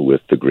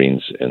 with the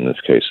Greens in this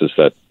case is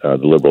that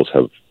the Liberals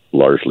have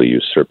largely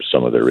usurped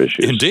some of their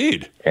issues.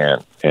 Indeed.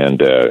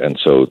 And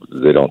so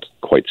they don't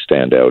quite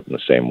stand out in the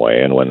same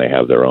way. And when they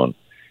have their own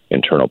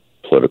internal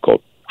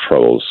political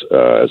troubles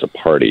as a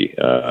party,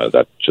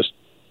 that just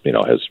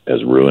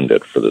has ruined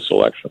it for this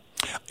election.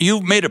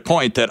 You made a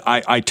point that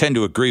I tend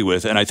to agree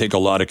with, and I think a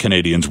lot of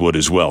Canadians would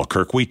as well,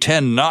 Kirk. We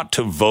tend not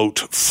to vote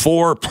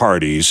for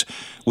parties.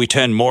 We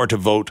tend more to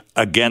vote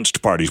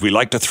against parties. We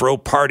like to throw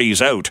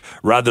parties out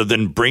rather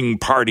than bring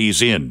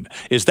parties in.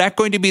 Is that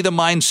going to be the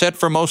mindset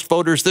for most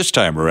voters this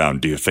time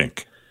around, do you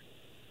think?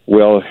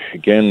 Well,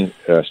 again,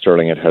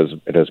 Sterling, it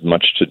has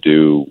much to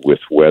do with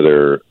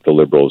whether the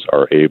Liberals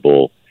are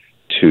able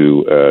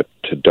to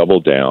double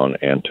down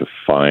and to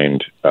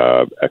find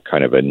a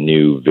kind of a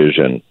new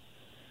vision,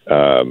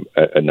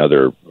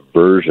 another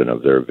version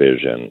of their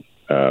vision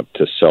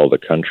to sell the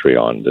country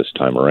on this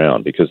time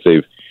around, because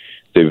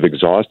they've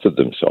exhausted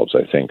themselves,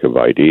 I think, of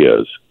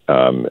ideas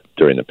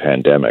during the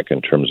pandemic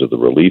in terms of the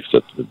relief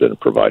that's been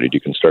provided.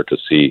 You can start to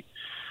see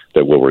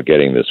that what we're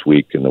getting this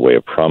week in the way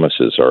of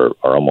promises are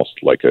almost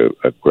like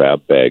a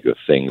grab bag of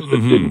things that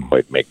didn't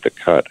quite make the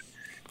cut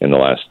in the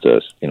last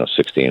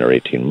 16 or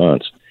 18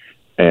 months.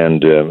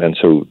 And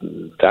so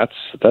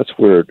that's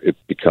where it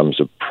becomes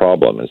a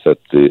problem, is that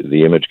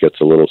the image gets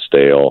a little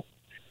stale.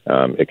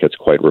 It gets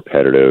quite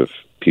repetitive.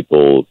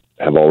 People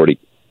have already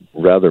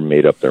rather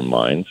made up their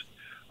minds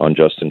on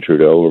Justin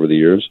Trudeau over the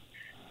years,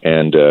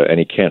 and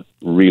he can't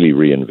really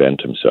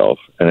reinvent himself.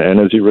 And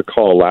as you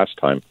recall, last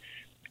time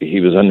he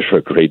was under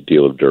a great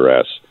deal of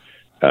duress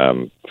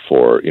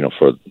for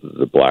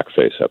the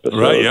blackface episodes,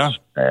 right? Yeah,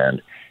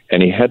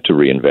 and he had to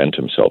reinvent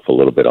himself a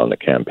little bit on the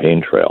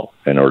campaign trail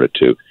in order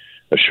to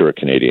assure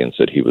Canadians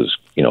that he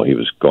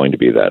was going to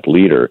be that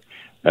leader.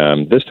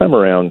 This time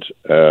around,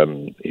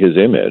 his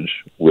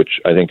image, which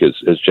I think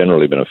has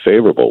generally been a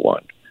favorable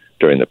one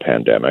during the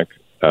pandemic,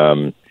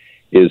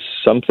 is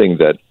something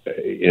that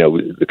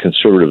the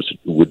Conservatives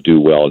would do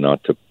well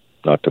not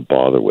to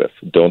bother with.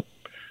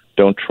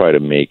 Don't try to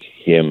make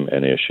him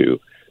an issue.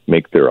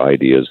 Make their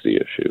ideas the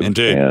issue.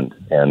 Indeed.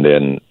 And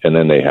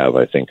then they have,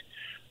 I think,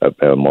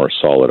 a more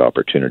solid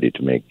opportunity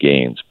to make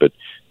gains. But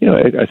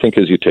I think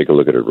as you take a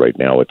look at it right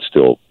now, it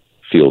still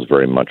feels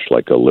very much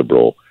like a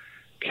liberal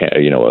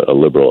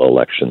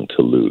election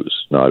to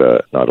lose, not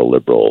a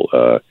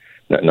liberal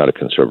not a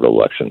Conservative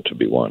election to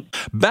be won.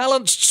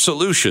 Balanced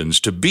solutions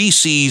to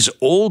BC's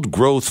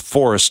old-growth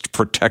forest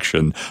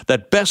protection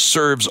that best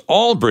serves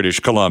all British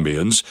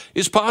Columbians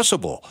is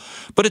possible,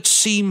 but it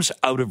seems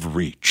out of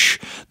reach.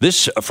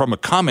 This from a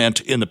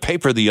comment in the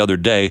paper the other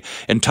day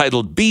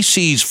entitled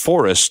 "BC's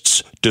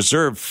Forests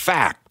Deserve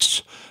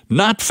Facts,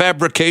 Not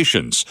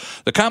Fabrications."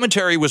 The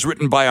commentary was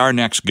written by our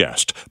next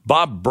guest.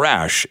 Bob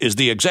Brash is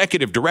the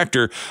executive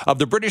director of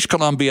the British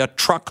Columbia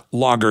Truck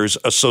Loggers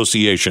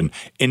Association,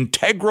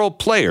 integral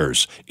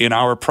players in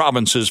our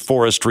province's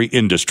forestry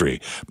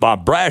industry.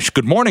 Bob Brash,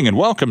 good morning and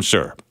welcome,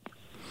 sir.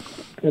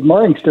 Good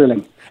morning,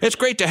 Sterling. It's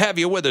great to have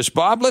you with us,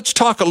 Bob. Let's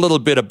talk a little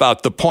bit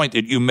about the point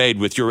that you made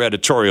with your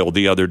editorial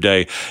the other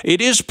day. It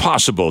is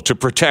possible to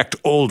protect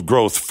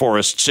old-growth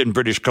forests in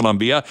British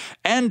Columbia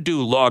and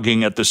do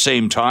logging at the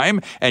same time,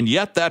 and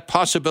yet that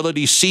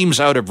possibility seems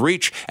out of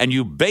reach, and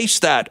you base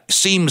that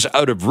seems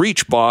out of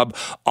reach, Bob,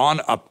 on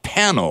a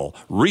panel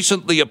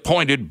recently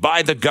appointed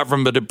by the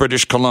government of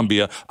British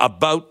Columbia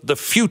about the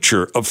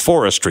future of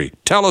forestry.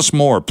 Tell us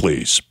more,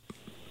 please.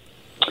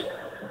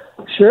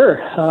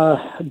 Sure.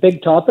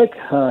 Big topic.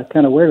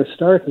 Kind of where to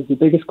start is the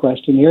biggest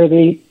question here.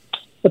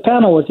 The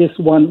panel was just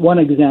one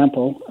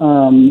example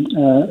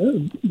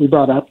we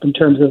brought up in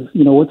terms of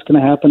what's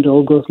going to happen to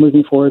old growth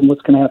moving forward and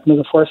what's going to happen to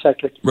the forest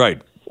sector.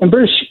 Right. In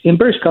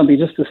British Columbia,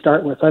 just to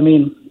start with, I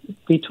mean,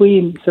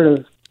 between sort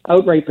of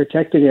outright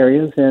protected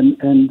areas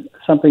and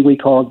something we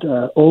called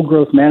old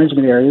growth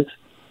management areas,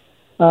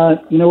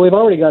 we've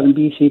already got in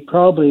BC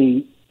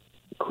probably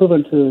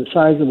equivalent to the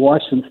size of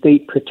Washington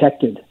State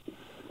protected.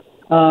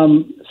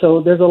 So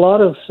there's a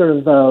lot of sort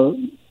of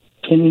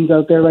opinions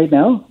out there right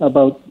now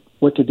about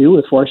what to do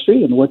with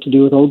forestry and what to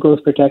do with old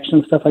growth protection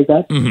and stuff like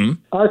that.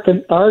 Mm-hmm.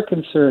 Our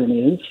concern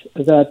is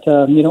that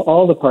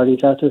all the parties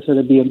have to sort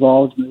of be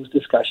involved in those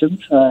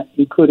discussions,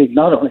 including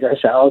not only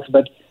ourselves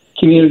but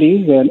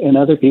communities and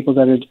other people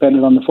that are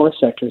dependent on the forest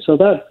sector. So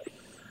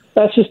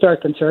that's just our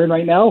concern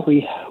right now.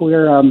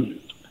 We're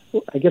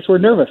I guess we're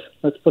nervous.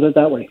 Let's put it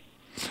that way.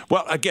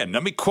 Well, again,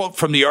 let me quote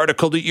from the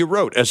article that you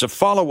wrote. As a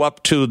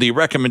follow-up to the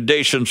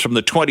recommendations from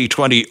the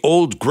 2020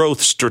 Old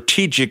Growth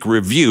Strategic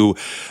Review,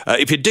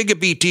 if you dig a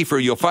bit deeper,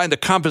 you'll find the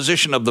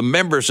composition of the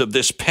members of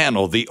this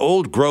panel, the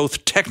Old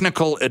Growth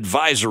Technical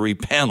Advisory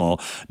Panel,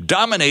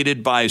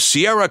 dominated by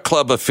Sierra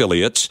Club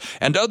affiliates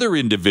and other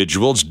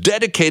individuals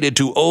dedicated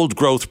to old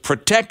growth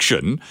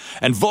protection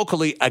and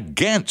vocally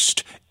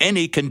against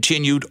any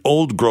continued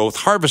old growth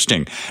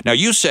harvesting. Now,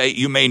 you say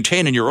you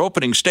maintain in your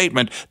opening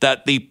statement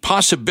that the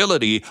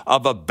possibility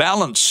of a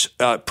balance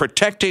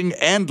protecting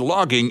and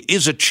logging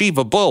is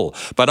achievable.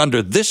 But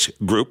under this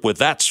group, with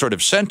that sort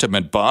of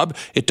sentiment, Bob,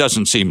 it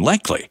doesn't seem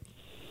likely.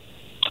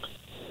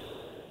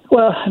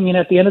 Well, I mean,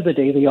 at the end of the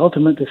day, the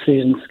ultimate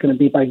decision is going to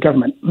be by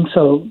government. And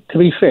so, to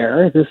be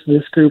fair,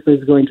 this group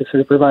is going to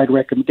sort of provide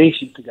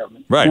recommendations to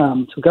government. Right.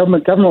 So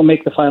government will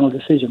make the final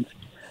decisions.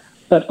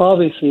 But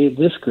obviously,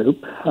 this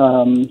group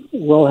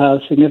will have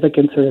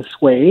significant sort of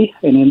sway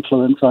and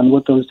influence on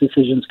what those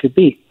decisions could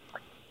be.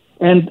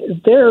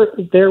 And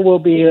there will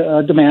be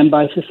a demand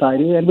by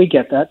society, and we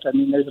get that. I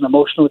mean, there's an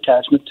emotional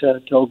attachment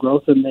to old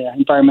growth, and the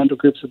environmental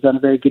groups have done a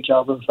very good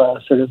job of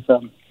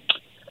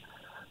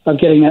of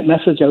getting that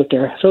message out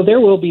there. So there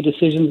will be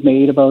decisions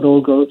made about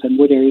old growth and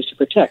what areas to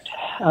protect.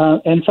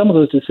 And some of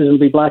those decisions will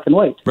be black and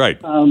white. Right.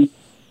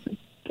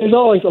 There's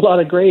always a lot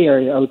of gray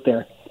area out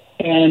there.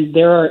 And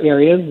there are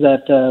areas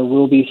that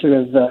will be sort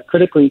of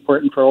critically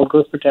important for old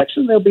growth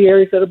protection. There'll be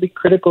areas that will be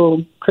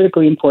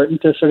critically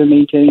important to sort of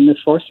maintaining this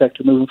forest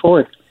sector moving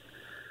forward.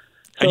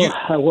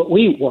 So what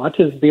we want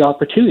is the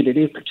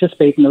opportunity to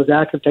participate in those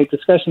active type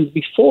discussions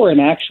before an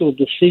actual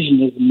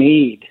decision is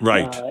made.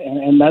 Right.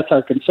 And that's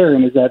our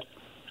concern, is that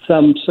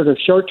some sort of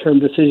short-term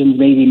decisions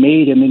may be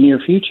made in the near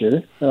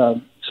future,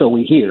 so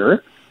we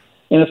hear.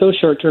 And if those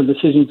short-term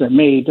decisions are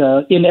made,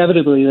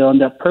 inevitably they'll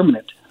end up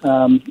permanent.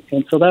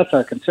 And so that's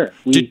our concern.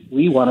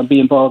 We want to be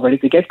involved right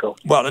at the get-go.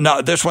 Well,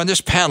 now, when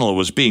this panel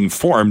was being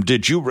formed,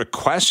 did you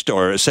request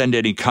or send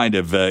any kind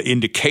of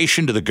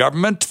indication to the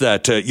government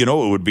that, it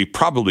would be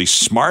probably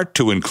smart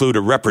to include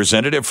a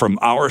representative from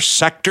our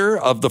sector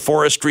of the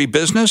forestry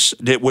business?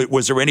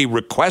 Was there any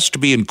request to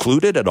be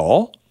included at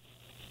all?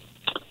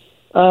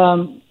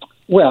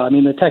 Well, I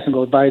mean, the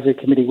technical advisory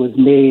committee was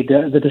made,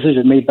 the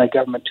decision made by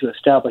government to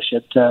establish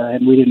it,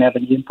 and we didn't have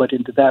any input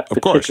into that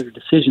particular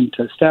decision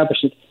to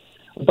establish it.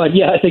 But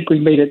yeah, I think we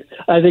made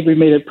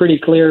it pretty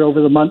clear over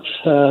the months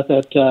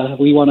that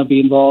we want to be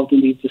involved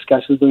in these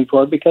discussions moving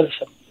forward, because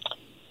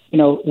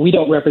we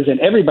don't represent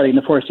everybody in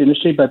the forest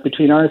industry, but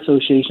between our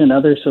association and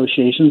other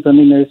associations, I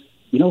mean,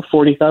 there's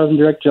 40,000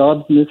 direct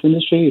jobs in this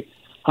industry,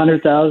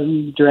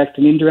 100,000 direct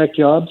and indirect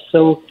jobs.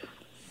 So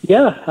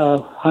yeah,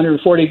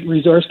 140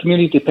 resource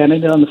communities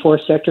dependent on the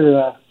forest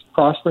sector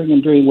prospering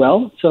and doing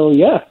well. So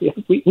yeah,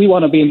 we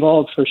want to be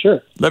involved for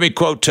sure. Let me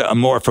quote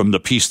more from the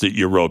piece that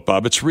you wrote,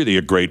 Bob. It's really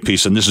a great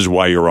piece, and this is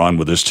why you're on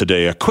with us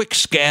today. A quick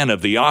scan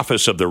of the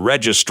Office of the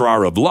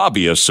Registrar of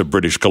Lobbyists of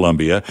British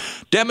Columbia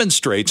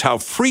demonstrates how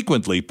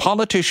frequently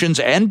politicians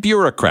and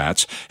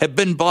bureaucrats have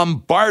been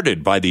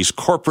bombarded by these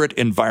corporate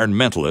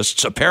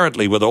environmentalists,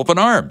 apparently with open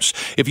arms.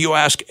 If you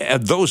ask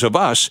those of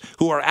us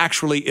who are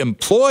actually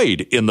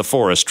employed in the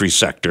forestry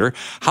sector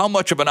how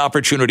much of an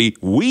opportunity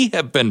we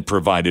have been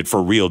provided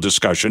for real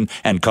discussion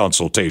and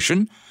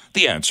consultation,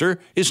 the answer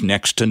is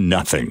next to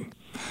nothing.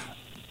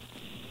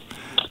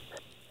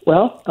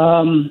 Well,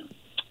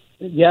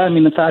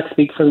 the facts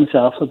speak for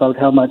themselves about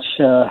how much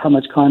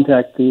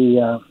contact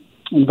the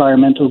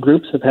environmental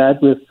groups have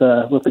had with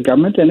the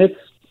government, and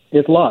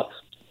it's lots.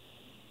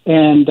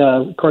 And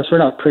of course, we're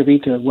not privy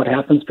to what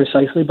happens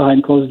precisely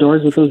behind closed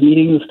doors with those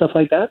meetings and stuff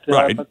like that.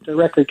 Right. But the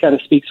record kind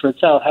of speaks for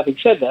itself. Having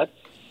said that,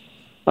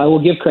 I will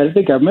give credit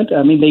to the government.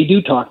 I mean, they do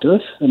talk to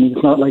us. I mean,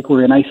 it's not like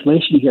we're in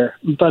isolation here.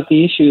 But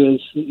the issue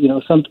is,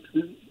 some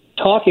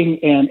talking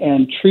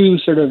and true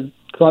sort of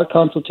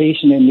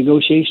consultation and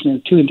negotiation are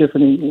two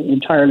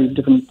entirely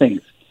different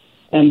things.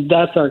 And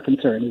that's our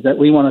concern, is that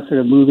we want to sort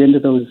of move into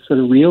those sort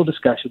of real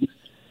discussions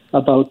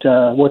about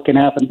what can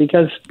happen.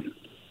 Because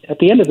at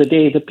the end of the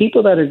day, the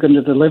people that are going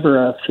to deliver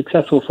a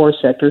successful forest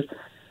sector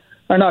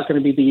are not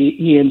going to be the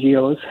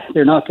ENGOs.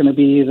 They're not going to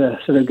be the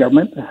sort of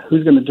government.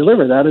 Who's going to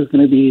deliver that is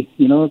going to be,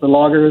 the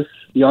loggers,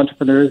 the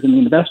entrepreneurs, and the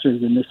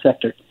investors in this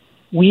sector.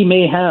 We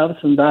may have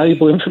some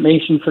valuable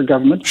information for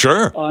government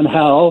on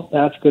how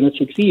that's going to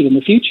succeed in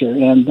the future.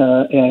 And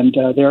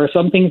there are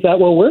some things that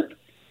will work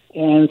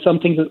and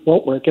some things that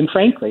won't work. And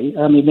frankly,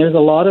 I mean, there's a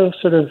lot of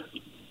sort of,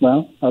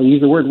 I'll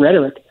use the word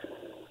rhetoric,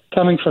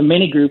 coming from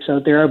many groups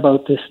out there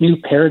about this new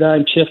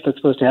paradigm shift that's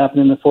supposed to happen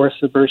in the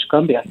forests of British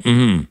Columbia.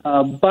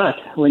 Mm-hmm. But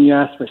when you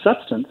ask for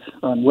substance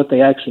on what they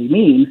actually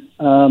mean,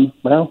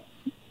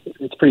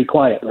 it's pretty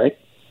quiet, right?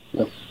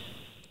 So.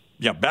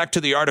 Yeah, back to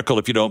the article,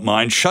 if you don't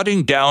mind.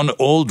 Shutting down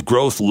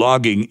old-growth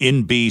logging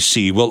in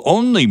BC will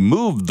only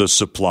move the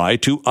supply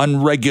to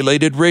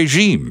unregulated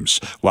regimes,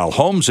 while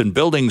homes and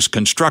buildings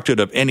constructed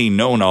of any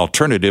known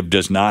alternative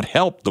does not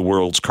help the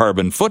world's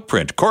carbon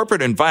footprint. Corporate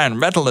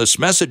environmentalist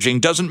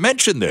messaging doesn't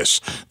mention this.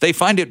 They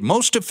find it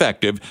most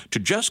effective to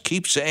just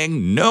keep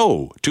saying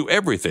no to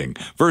everything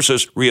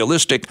versus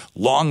realistic,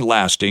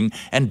 long-lasting,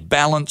 and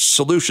balanced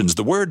solutions.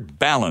 The word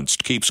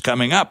balanced keeps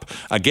coming up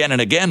again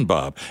and again,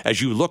 Bob, as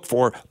you look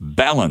for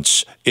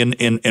balance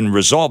in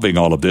resolving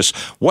all of this.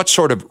 What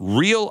sort of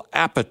real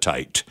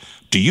appetite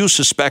do you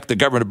suspect the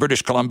government of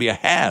British Columbia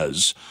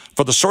has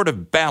for the sort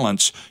of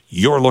balance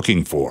you're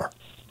looking for?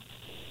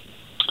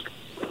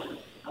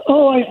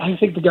 Oh, I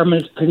think the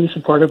government is pretty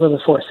supportive of the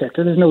forest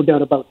sector. There's no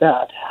doubt about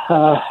that.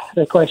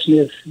 The question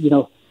is,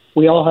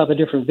 we all have a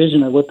different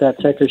vision of what that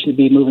sector should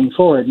be moving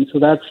forward. And so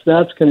that's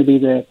going to be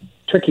the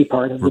tricky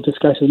part of the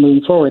discussion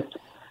moving forward.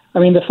 I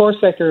mean, the forest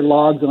sector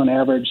logs on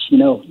average, I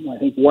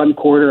think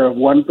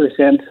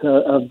 0.25%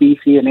 of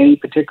BC in any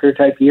particular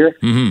type year.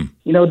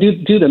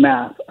 Mm-hmm. Do the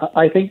math.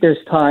 I think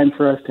there's time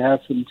for us to have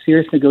some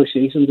serious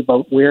negotiations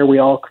about where we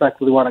all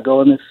collectively want to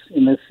go in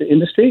this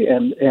industry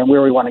and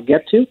where we want to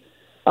get to.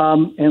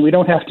 And we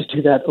don't have to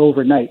do that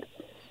overnight.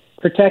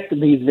 Protect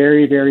these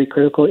very, very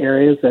critical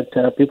areas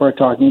that people are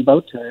talking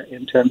about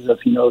in terms of,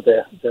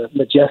 the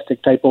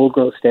majestic type old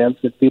growth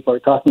stands that people are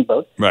talking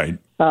about. Right.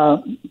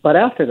 But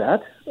after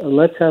that,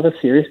 let's have a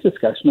serious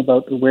discussion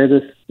about where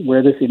this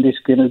industry is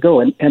going to go.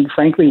 And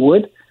frankly,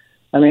 wood,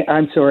 I mean,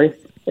 I'm sorry,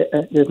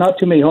 there's not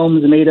too many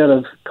homes made out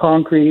of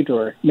concrete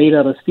or made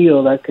out of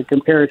steel that could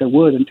compare to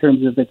wood in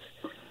terms of its,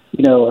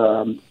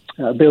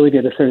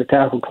 ability to sort of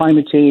tackle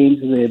climate change,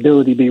 the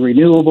ability to be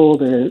renewable,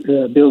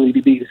 the ability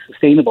to be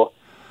sustainable.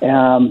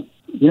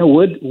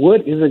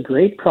 Wood is a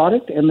great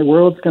product, and the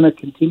world's going to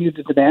continue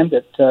to demand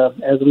it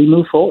as we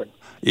move forward.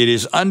 It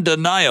is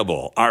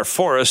undeniable. Our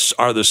forests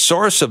are the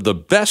source of the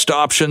best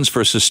options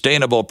for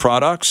sustainable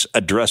products,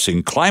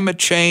 addressing climate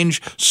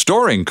change,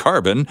 storing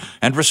carbon,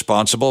 and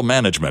responsible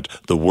management.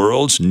 The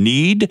world's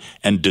need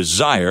and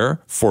desire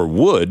for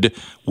wood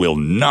will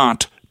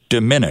not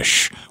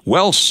diminish.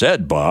 Well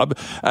said, Bob.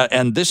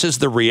 And this is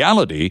the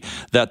reality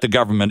that the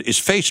government is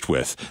faced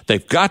with.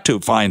 They've got to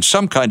find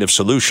some kind of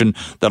solution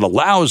that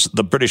allows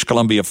the British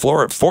Columbia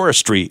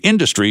forestry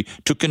industry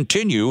to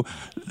continue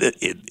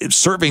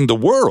serving the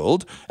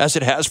world as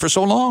it has for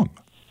so long.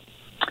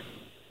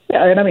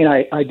 Yeah, and I mean,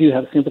 I do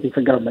have sympathy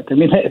for government. I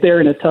mean, they're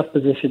in a tough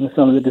position with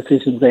some of the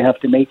decisions they have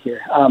to make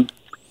here.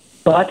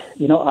 But,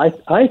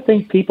 I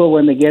think people,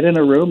 when they get in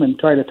a room and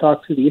try to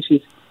talk through the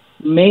issues,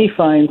 may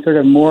find sort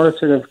of more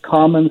sort of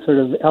common sort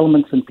of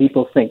elements than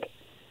people think.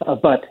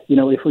 But,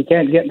 if we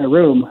can't get in a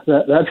room,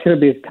 that's going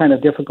to be kind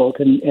of difficult.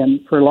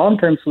 And for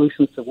long-term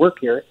solutions to work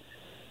here,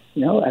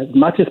 as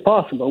much as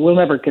possible, we'll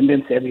never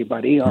convince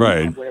everybody on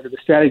whatever the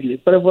strategy is.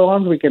 But as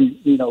long as we can,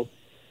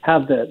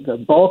 have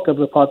the bulk of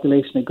the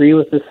population agree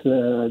with this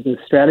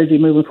strategy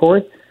moving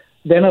forward,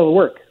 then it'll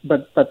work.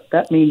 But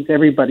that means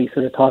everybody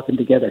sort of talking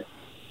together.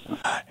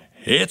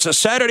 It's a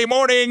Saturday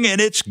morning,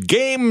 and it's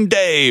game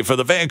day for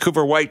the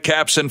Vancouver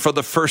Whitecaps, and for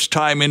the first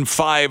time in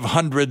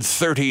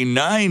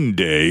 539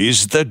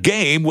 days, the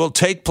game will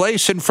take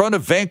place in front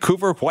of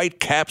Vancouver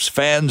Whitecaps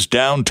fans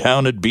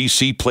downtown at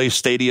BC Place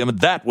Stadium.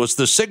 That was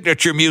the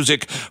signature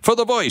music for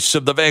the voice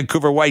of the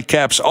Vancouver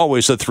Whitecaps.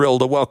 Always a thrill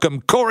to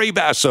welcome Corey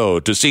Basso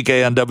to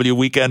CKNW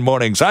Weekend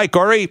Mornings. Hi,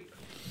 Corey.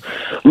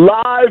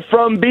 Live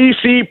from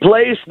BC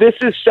Place, this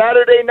is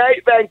Saturday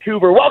Night,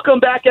 Vancouver.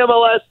 Welcome back,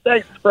 MLS.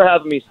 Thanks for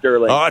having me,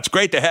 Sterling. Oh, it's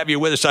great to have you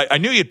with us. I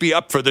knew you'd be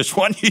up for this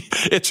one.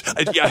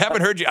 I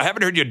haven't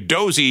heard you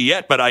dozy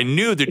yet, but I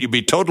knew that you'd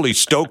be totally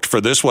stoked for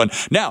this one.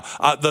 Now,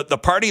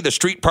 the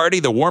street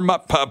party, the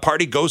warm-up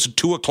party goes at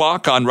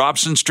 2:00 on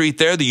Robson Street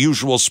there, the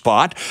usual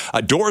spot.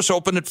 Doors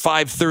open at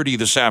 5:30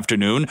 this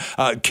afternoon.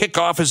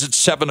 Kickoff is at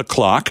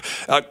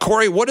 7:00.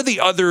 Corey, what are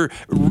the other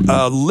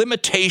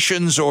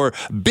limitations or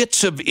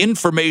bits of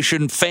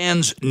information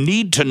fans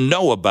need to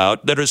know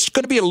about that is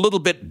going to be a little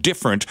bit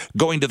different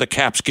going to the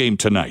Caps game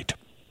tonight?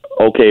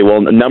 Okay, well,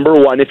 number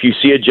one, if you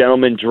see a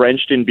gentleman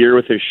drenched in beer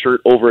with his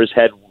shirt over his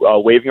head,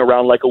 waving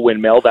around like a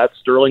windmill, that's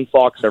Sterling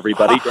Fox,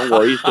 everybody. Don't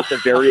worry, he's just a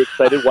very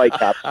excited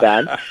Whitecaps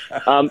fan.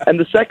 And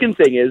the second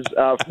thing is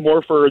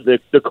more for the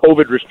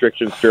COVID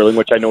restrictions, Sterling,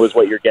 which I know is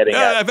what you're getting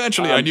at.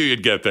 Eventually, I knew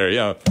you'd get there,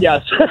 yeah.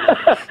 Yes.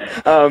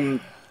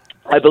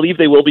 I believe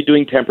they will be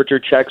doing temperature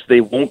checks.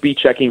 They won't be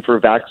checking for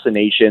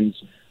vaccinations.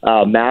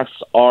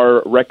 Masks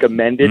are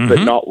recommended, but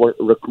not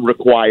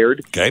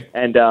required. Okay.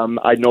 And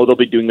I know they'll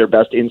be doing their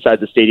best inside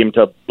the stadium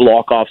to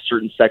block off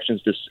certain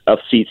sections of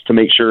seats to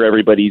make sure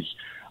everybody's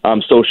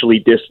socially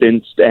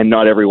distanced and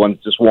not everyone's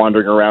just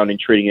wandering around and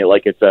treating it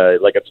like it's a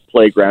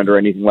playground or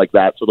anything like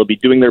that. So they'll be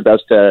doing their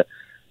best to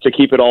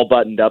keep it all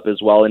buttoned up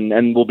as well.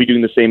 And we'll be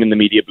doing the same in the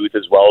media booth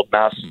as well.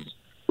 Masks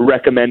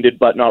recommended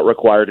but not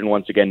required, and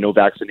once again, no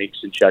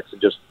vaccination checks,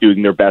 and just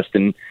doing their best.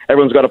 And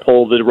everyone's got to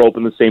pull the rope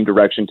in the same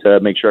direction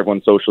to make sure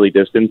everyone's socially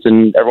distanced,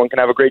 and everyone can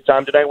have a great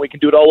time tonight. We can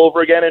do it all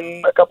over again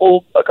in a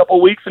couple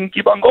weeks and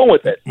keep on going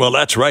with it. Well,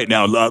 that's right.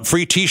 Now,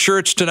 free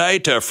T-shirts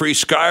tonight, free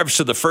scarves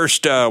to the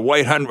first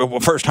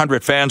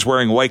 100 fans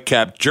wearing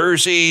Whitecap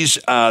jerseys.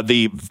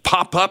 The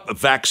pop-up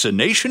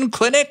vaccination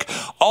clinic,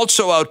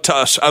 also out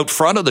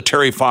front of the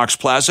Terry Fox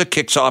Plaza,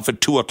 kicks off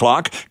at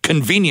 2:00,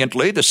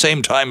 conveniently the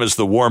same time as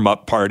the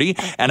warm-up party.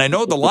 And I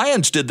know the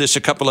Lions did this a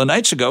couple of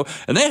nights ago,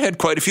 and they had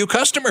quite a few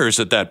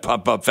customers at that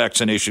pop-up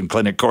vaccination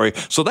clinic, Corey.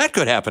 So that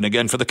could happen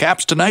again for the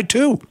Caps tonight,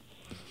 too.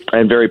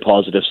 And very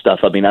positive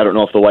stuff. I mean, I don't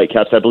know if the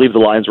Whitecaps, I believe the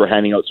Lions were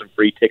handing out some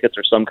free tickets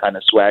or some kind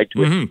of swag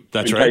to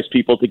entice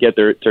people to get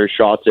their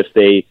shots if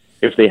they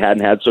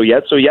hadn't had so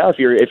yet. So yeah, if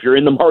you're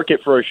in the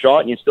market for a shot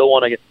and you still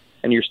want to get,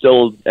 and you're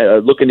still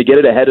looking to get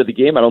it ahead of the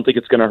game, I don't think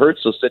it's going to hurt.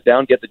 So sit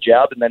down, get the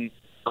jab, and then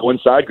go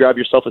inside, grab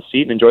yourself a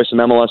seat, and enjoy some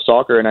MLS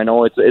soccer. And I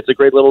know it's a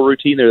great little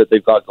routine there that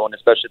they've got going,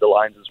 especially the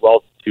Lions as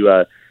well,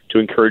 to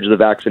encourage the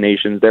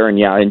vaccinations there. And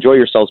yeah, enjoy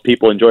yourselves,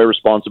 people. Enjoy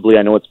responsibly.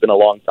 I know it's been a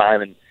long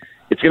time, and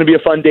it's going to be a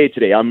fun day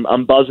today.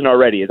 I'm buzzing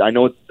already. I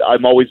know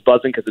I'm always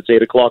buzzing because it's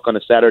 8:00 on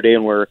a Saturday,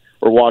 and we're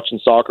watching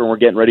soccer and we're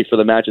getting ready for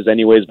the matches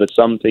anyways. But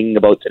something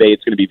about today,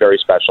 it's going to be very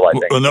special, I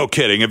think. Well, no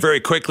kidding. And very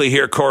quickly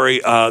here, Corey,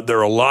 there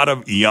are a lot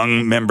of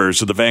young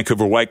members of the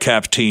Vancouver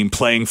Whitecaps team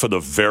playing for the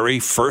very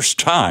first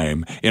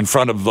time in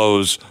front of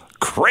those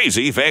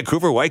crazy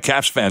Vancouver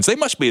Whitecaps fans. They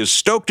must be as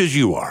stoked as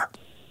you are.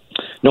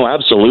 No,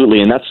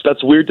 absolutely, and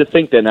that's weird to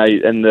think that.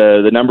 And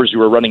the numbers you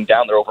were running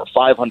down, they're over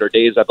 500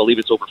 days. I believe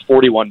it's over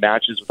 41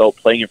 matches without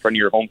playing in front of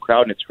your home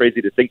crowd, and it's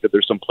crazy to think that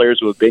there's some players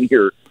who have been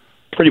here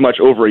pretty much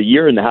over a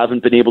year and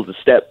haven't been able to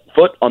step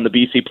foot on the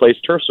BC Place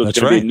turf. So it's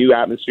going to be a new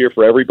atmosphere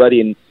for everybody,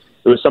 and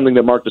it was something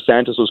that Mark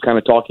DeSantis was kind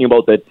of talking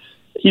about, that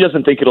he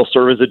doesn't think it'll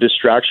serve as a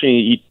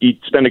distraction. He'd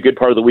spend a good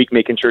part of the week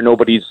making sure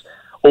nobody's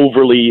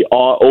overly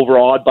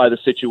overawed by the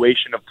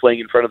situation of playing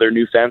in front of their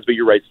new fans. But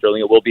you're right,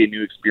 Sterling, it will be a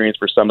new experience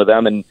for some of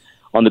them, and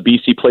on the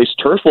BC Place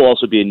turf will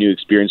also be a new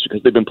experience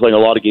because they've been playing a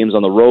lot of games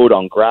on the road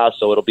on grass,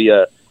 so it'll be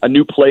a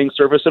new playing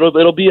surface.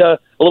 It'll be a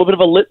little bit of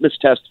a litmus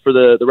test for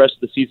the rest of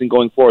the season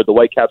going forward. The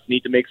Whitecaps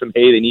need to make some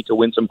hay. They need to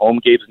win some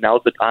home games.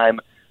 Now's the time.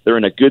 They're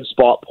in a good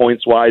spot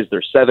points-wise.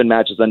 They're 7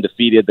 matches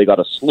undefeated. They got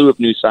a slew of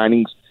new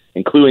signings,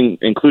 including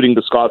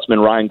the Scotsman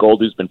Ryan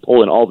Gold, who's been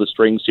pulling all the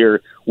strings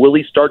here. Will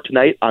he start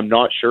tonight? I'm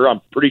not sure.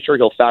 I'm pretty sure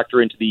he'll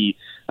factor into the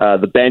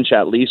bench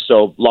at least,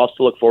 so lots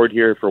to look forward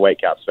here for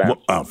Whitecaps fans.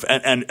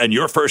 And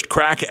your first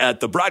crack at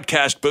the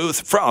broadcast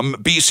booth from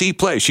BC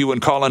Place. You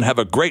and Colin have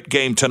a great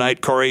game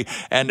tonight, Corey,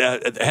 and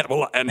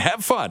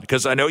have fun,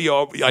 because I know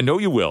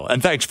you will.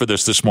 And thanks for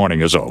this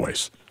morning, as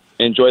always.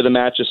 Enjoy the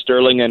matches,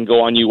 Sterling, and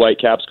go on you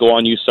Whitecaps, go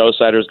on you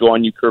Southsiders, go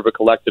on you Curva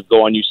Collective,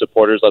 go on you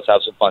supporters. Let's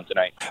have some fun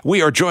tonight.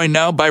 We are joined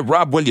now by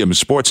Rob Williams,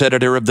 sports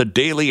editor of the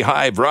Daily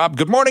Hive. Rob,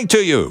 good morning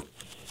to you.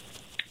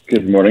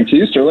 Good morning to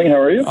you, Sterling. How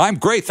are you? I'm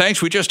great,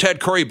 thanks. We just had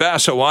Corey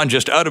Basso on,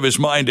 just out of his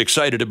mind,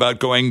 excited about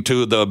going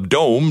to the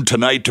Dome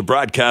tonight to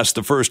broadcast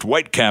the first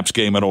Whitecaps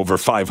game in over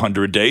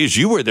 500 days.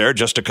 You were there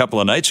just a couple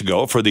of nights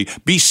ago for the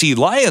BC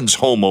Lions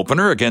home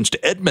opener against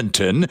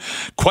Edmonton.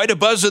 Quite a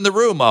buzz in the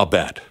room, I'll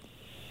bet.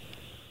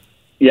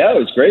 Yeah, it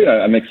was great.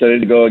 I'm excited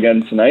to go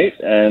again tonight,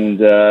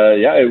 and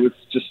it was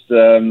just.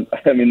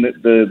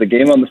 The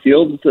game on the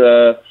field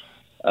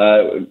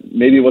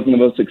maybe wasn't the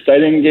most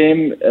exciting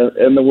game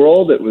in the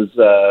world. It was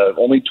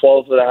only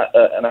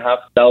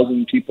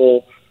 12,500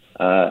 people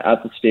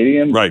at the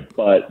stadium, right?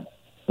 But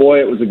boy,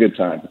 it was a good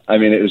time. I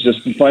mean, it was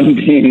just fun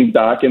being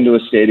back into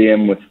a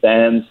stadium with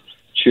fans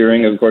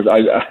cheering. Of course,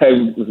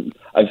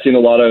 I've seen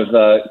a lot of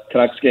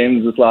Canucks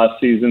games this last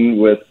season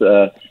with.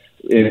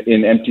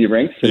 In empty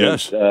rinks. And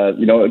yes.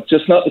 It's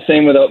just not the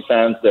same without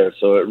fans there.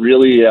 So it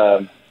really,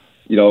 it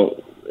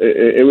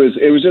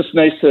was just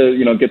nice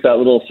to, get that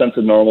little sense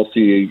of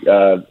normalcy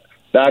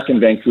back in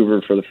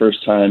Vancouver for the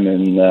first time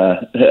in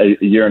a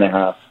year and a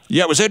half.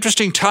 Yeah, it was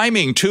interesting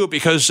timing, too,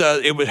 because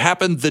it would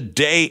happen the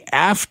day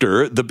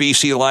after the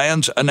BC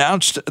Lions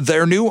announced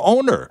their new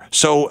owner.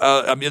 So,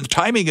 the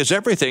timing is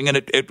everything, and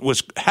it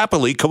was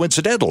happily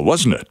coincidental,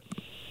 wasn't it?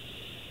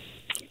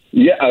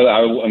 Yeah,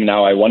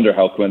 now I wonder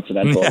how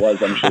coincidental it was.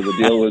 I'm sure the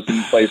deal was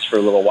in place for a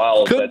little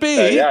while. Could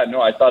be. I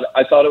thought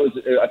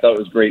it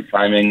was great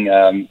timing.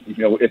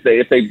 If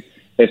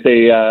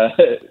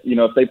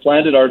they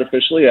planned it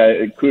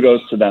artificially,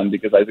 kudos to them,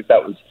 because I think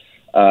that was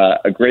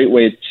a great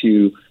way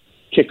to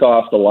kick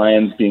off the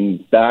Lions being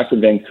back in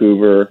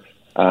Vancouver.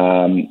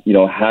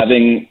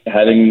 Having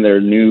their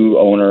new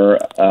owner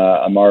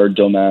Amar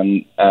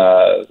Doman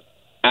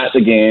at the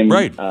game.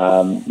 Right.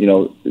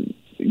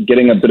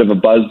 Getting a bit of a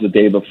buzz the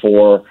day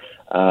before.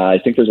 I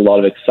think there's a lot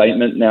of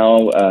excitement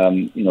now.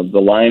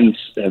 The Lions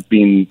have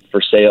been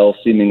for sale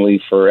seemingly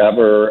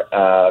forever.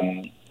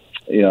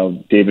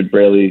 David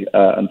Braley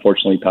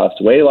unfortunately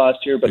passed away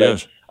last year, but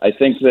yes. I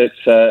think that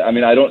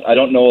I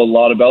don't know a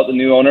lot about the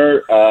new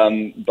owner,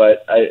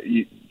 but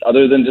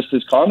other than just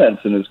his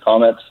comments,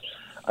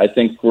 I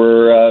think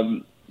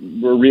were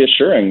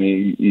reassuring.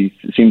 He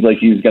seems like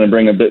he's going to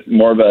bring a bit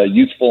more of a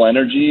youthful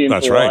energy into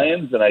the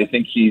Lions, and I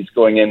think he's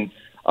going in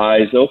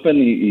eyes open.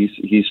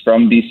 He's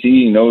from BC.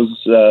 He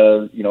knows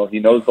the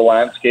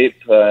landscape,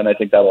 and I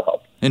think that'll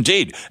help.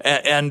 Indeed.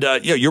 And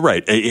you're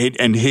right.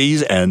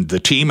 And the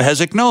team has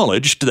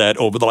acknowledged that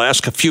over the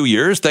last few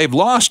years, they've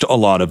lost a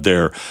lot of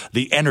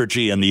the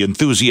energy and the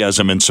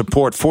enthusiasm and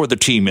support for the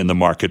team in the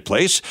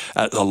marketplace.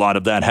 A lot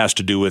of that has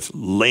to do with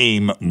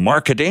lame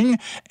marketing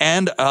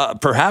and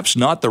perhaps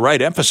not the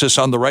right emphasis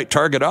on the right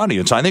target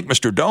audience. I think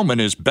Mr. Doman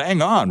is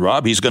bang on,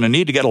 Rob. He's going to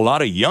need to get a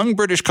lot of young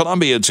British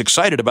Columbians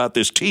excited about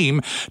this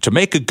team to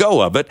make a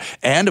go of it.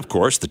 And, of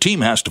course, the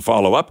team has to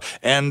follow up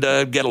and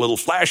get a little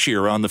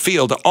flashier on the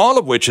field, all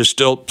of which is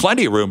still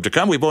plenty of room to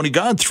come. We've only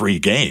gone 3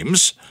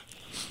 games.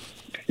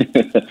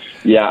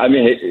 Yeah,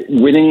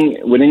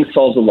 winning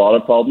solves a lot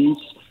of problems.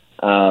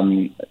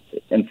 And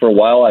for a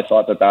while, I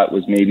thought that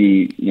was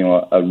maybe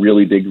a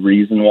really big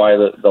reason why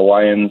the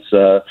Lions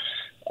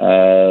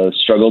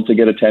struggled to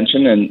get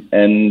attention,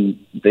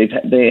 and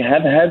they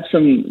have had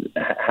some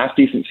half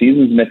decent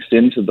seasons mixed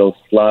into those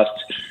last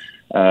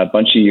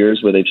bunch of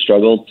years where they've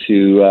struggled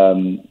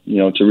to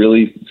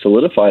really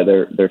solidify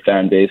their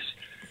fan base.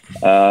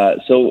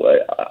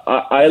 So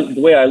the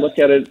way I look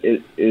at it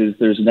is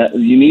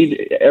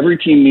every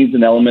team needs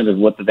an element of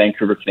what the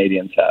Vancouver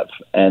Canadians have,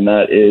 and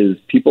that is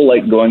people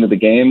like going to the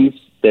games.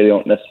 They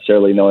don't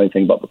necessarily know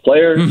anything about the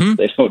players. Mm-hmm.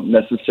 They don't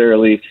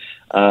necessarily,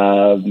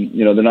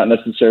 they're not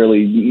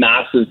necessarily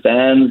massive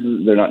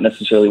fans. They're not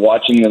necessarily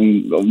watching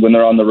them when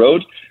they're on the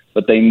road,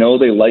 but they know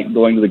they like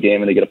going to the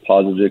game and they get a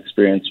positive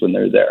experience when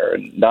they're there.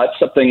 And that's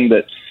something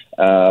that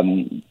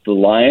the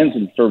Lions,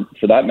 and for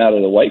that matter,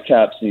 the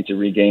Whitecaps, need to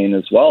regain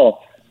as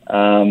well.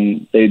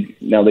 They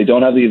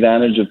don't have the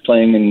advantage of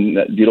playing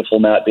in beautiful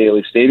Matt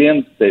Daly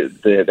Stadium. They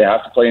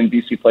have to play in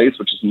BC Place,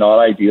 which is not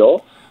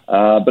ideal,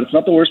 but it's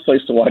not the worst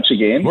place to watch a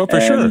game. Well, for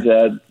sure.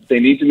 They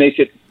need to make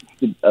it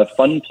a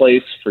fun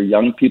place for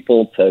young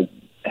people to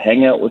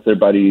hang out with their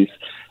buddies,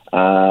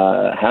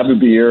 have a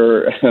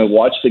beer,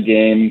 watch the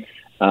game.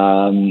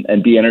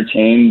 And be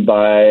entertained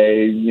by,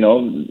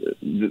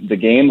 the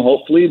game,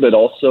 hopefully, but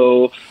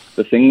also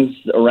the things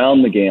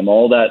around the game,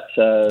 all that.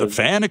 The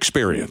fan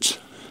experience.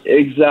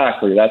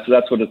 Exactly. That's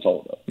what it's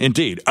all about.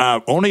 Indeed.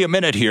 Only a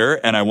minute here,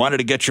 and I wanted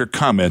to get your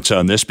comments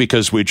on this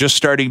because we're just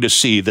starting to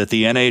see that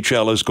the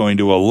NHL is going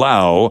to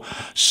allow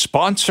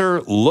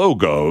sponsor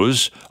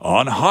logos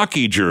on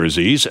hockey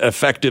jerseys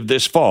effective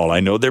this fall.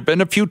 I know there have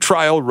been a few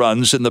trial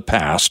runs in the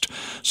past.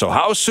 So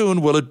how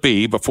soon will it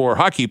be before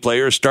hockey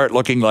players start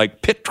looking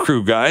like pit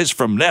crew guys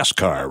from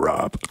NASCAR,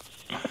 Rob?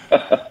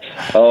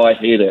 Oh, I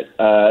hate it.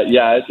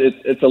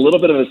 It's a little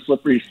bit of a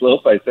slippery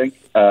slope, I think.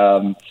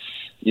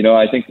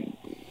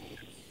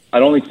 I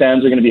don't think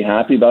fans are going to be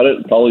happy about it.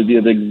 It'll probably be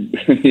a big,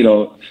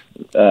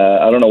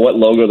 I don't know what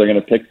logo they're going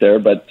to pick there,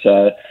 but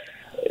I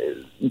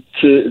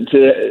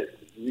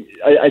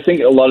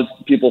think a lot of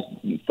people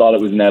thought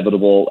it was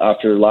inevitable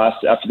after the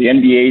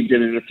NBA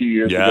did it a few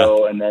years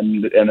ago, and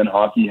then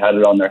hockey had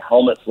it on their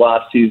helmets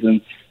last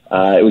season.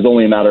 It was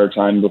only a matter of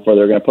time before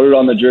they were going to put it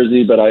on the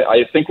jersey, but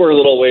I think we're a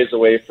little ways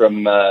away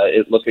from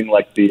it looking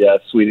like the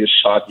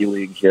Swedish Hockey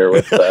League here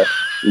with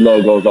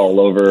logos all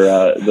over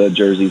the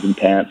jerseys and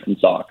pants and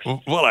socks.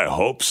 Well, I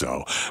hope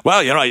so.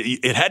 Well,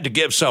 it had to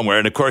give somewhere.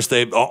 And of course,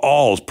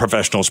 all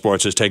professional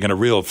sports has taken a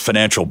real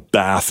financial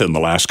bath in the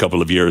last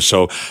couple of years.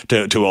 So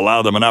to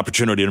allow them an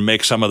opportunity to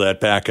make some of that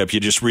back up, you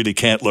just really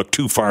can't look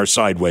too far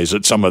sideways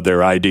at some of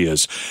their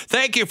ideas.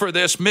 Thank you for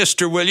this,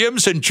 Mr.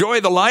 Williams. Enjoy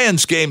the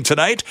Lions game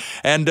tonight.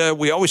 And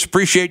we always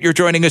appreciate your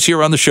joining us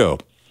here on the show.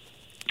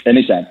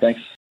 Anytime. Thanks.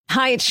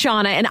 Hi, it's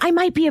Shauna, and I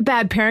might be a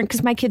bad parent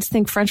because my kids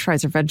think French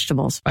fries are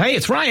vegetables. Hey,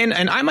 it's Ryan,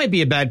 and I might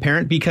be a bad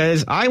parent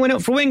because I went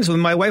out for wings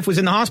when my wife was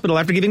in the hospital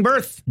after giving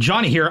birth.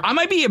 Johnny here. I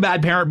might be a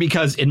bad parent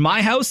because in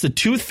my house, the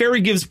tooth fairy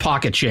gives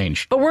pocket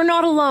change. But we're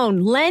not alone.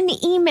 Len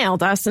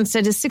emailed us and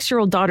said his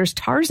 6-year-old daughter's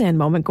Tarzan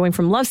moment going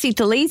from love seat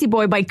to lazy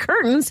boy by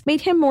curtains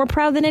made him more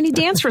proud than any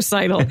dance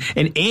recital.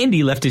 And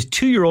Andy left his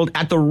 2-year-old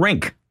at the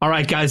rink. All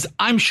right, guys,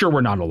 I'm sure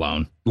we're not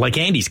alone. Like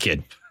Andy's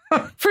kid.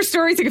 For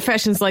stories and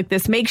confessions like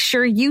this, make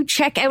sure you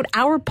check out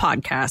our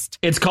podcast.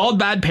 It's called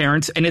Bad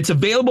Parents, and it's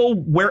available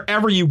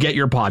wherever you get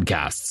your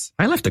podcasts.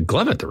 I left a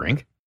glove at the rink.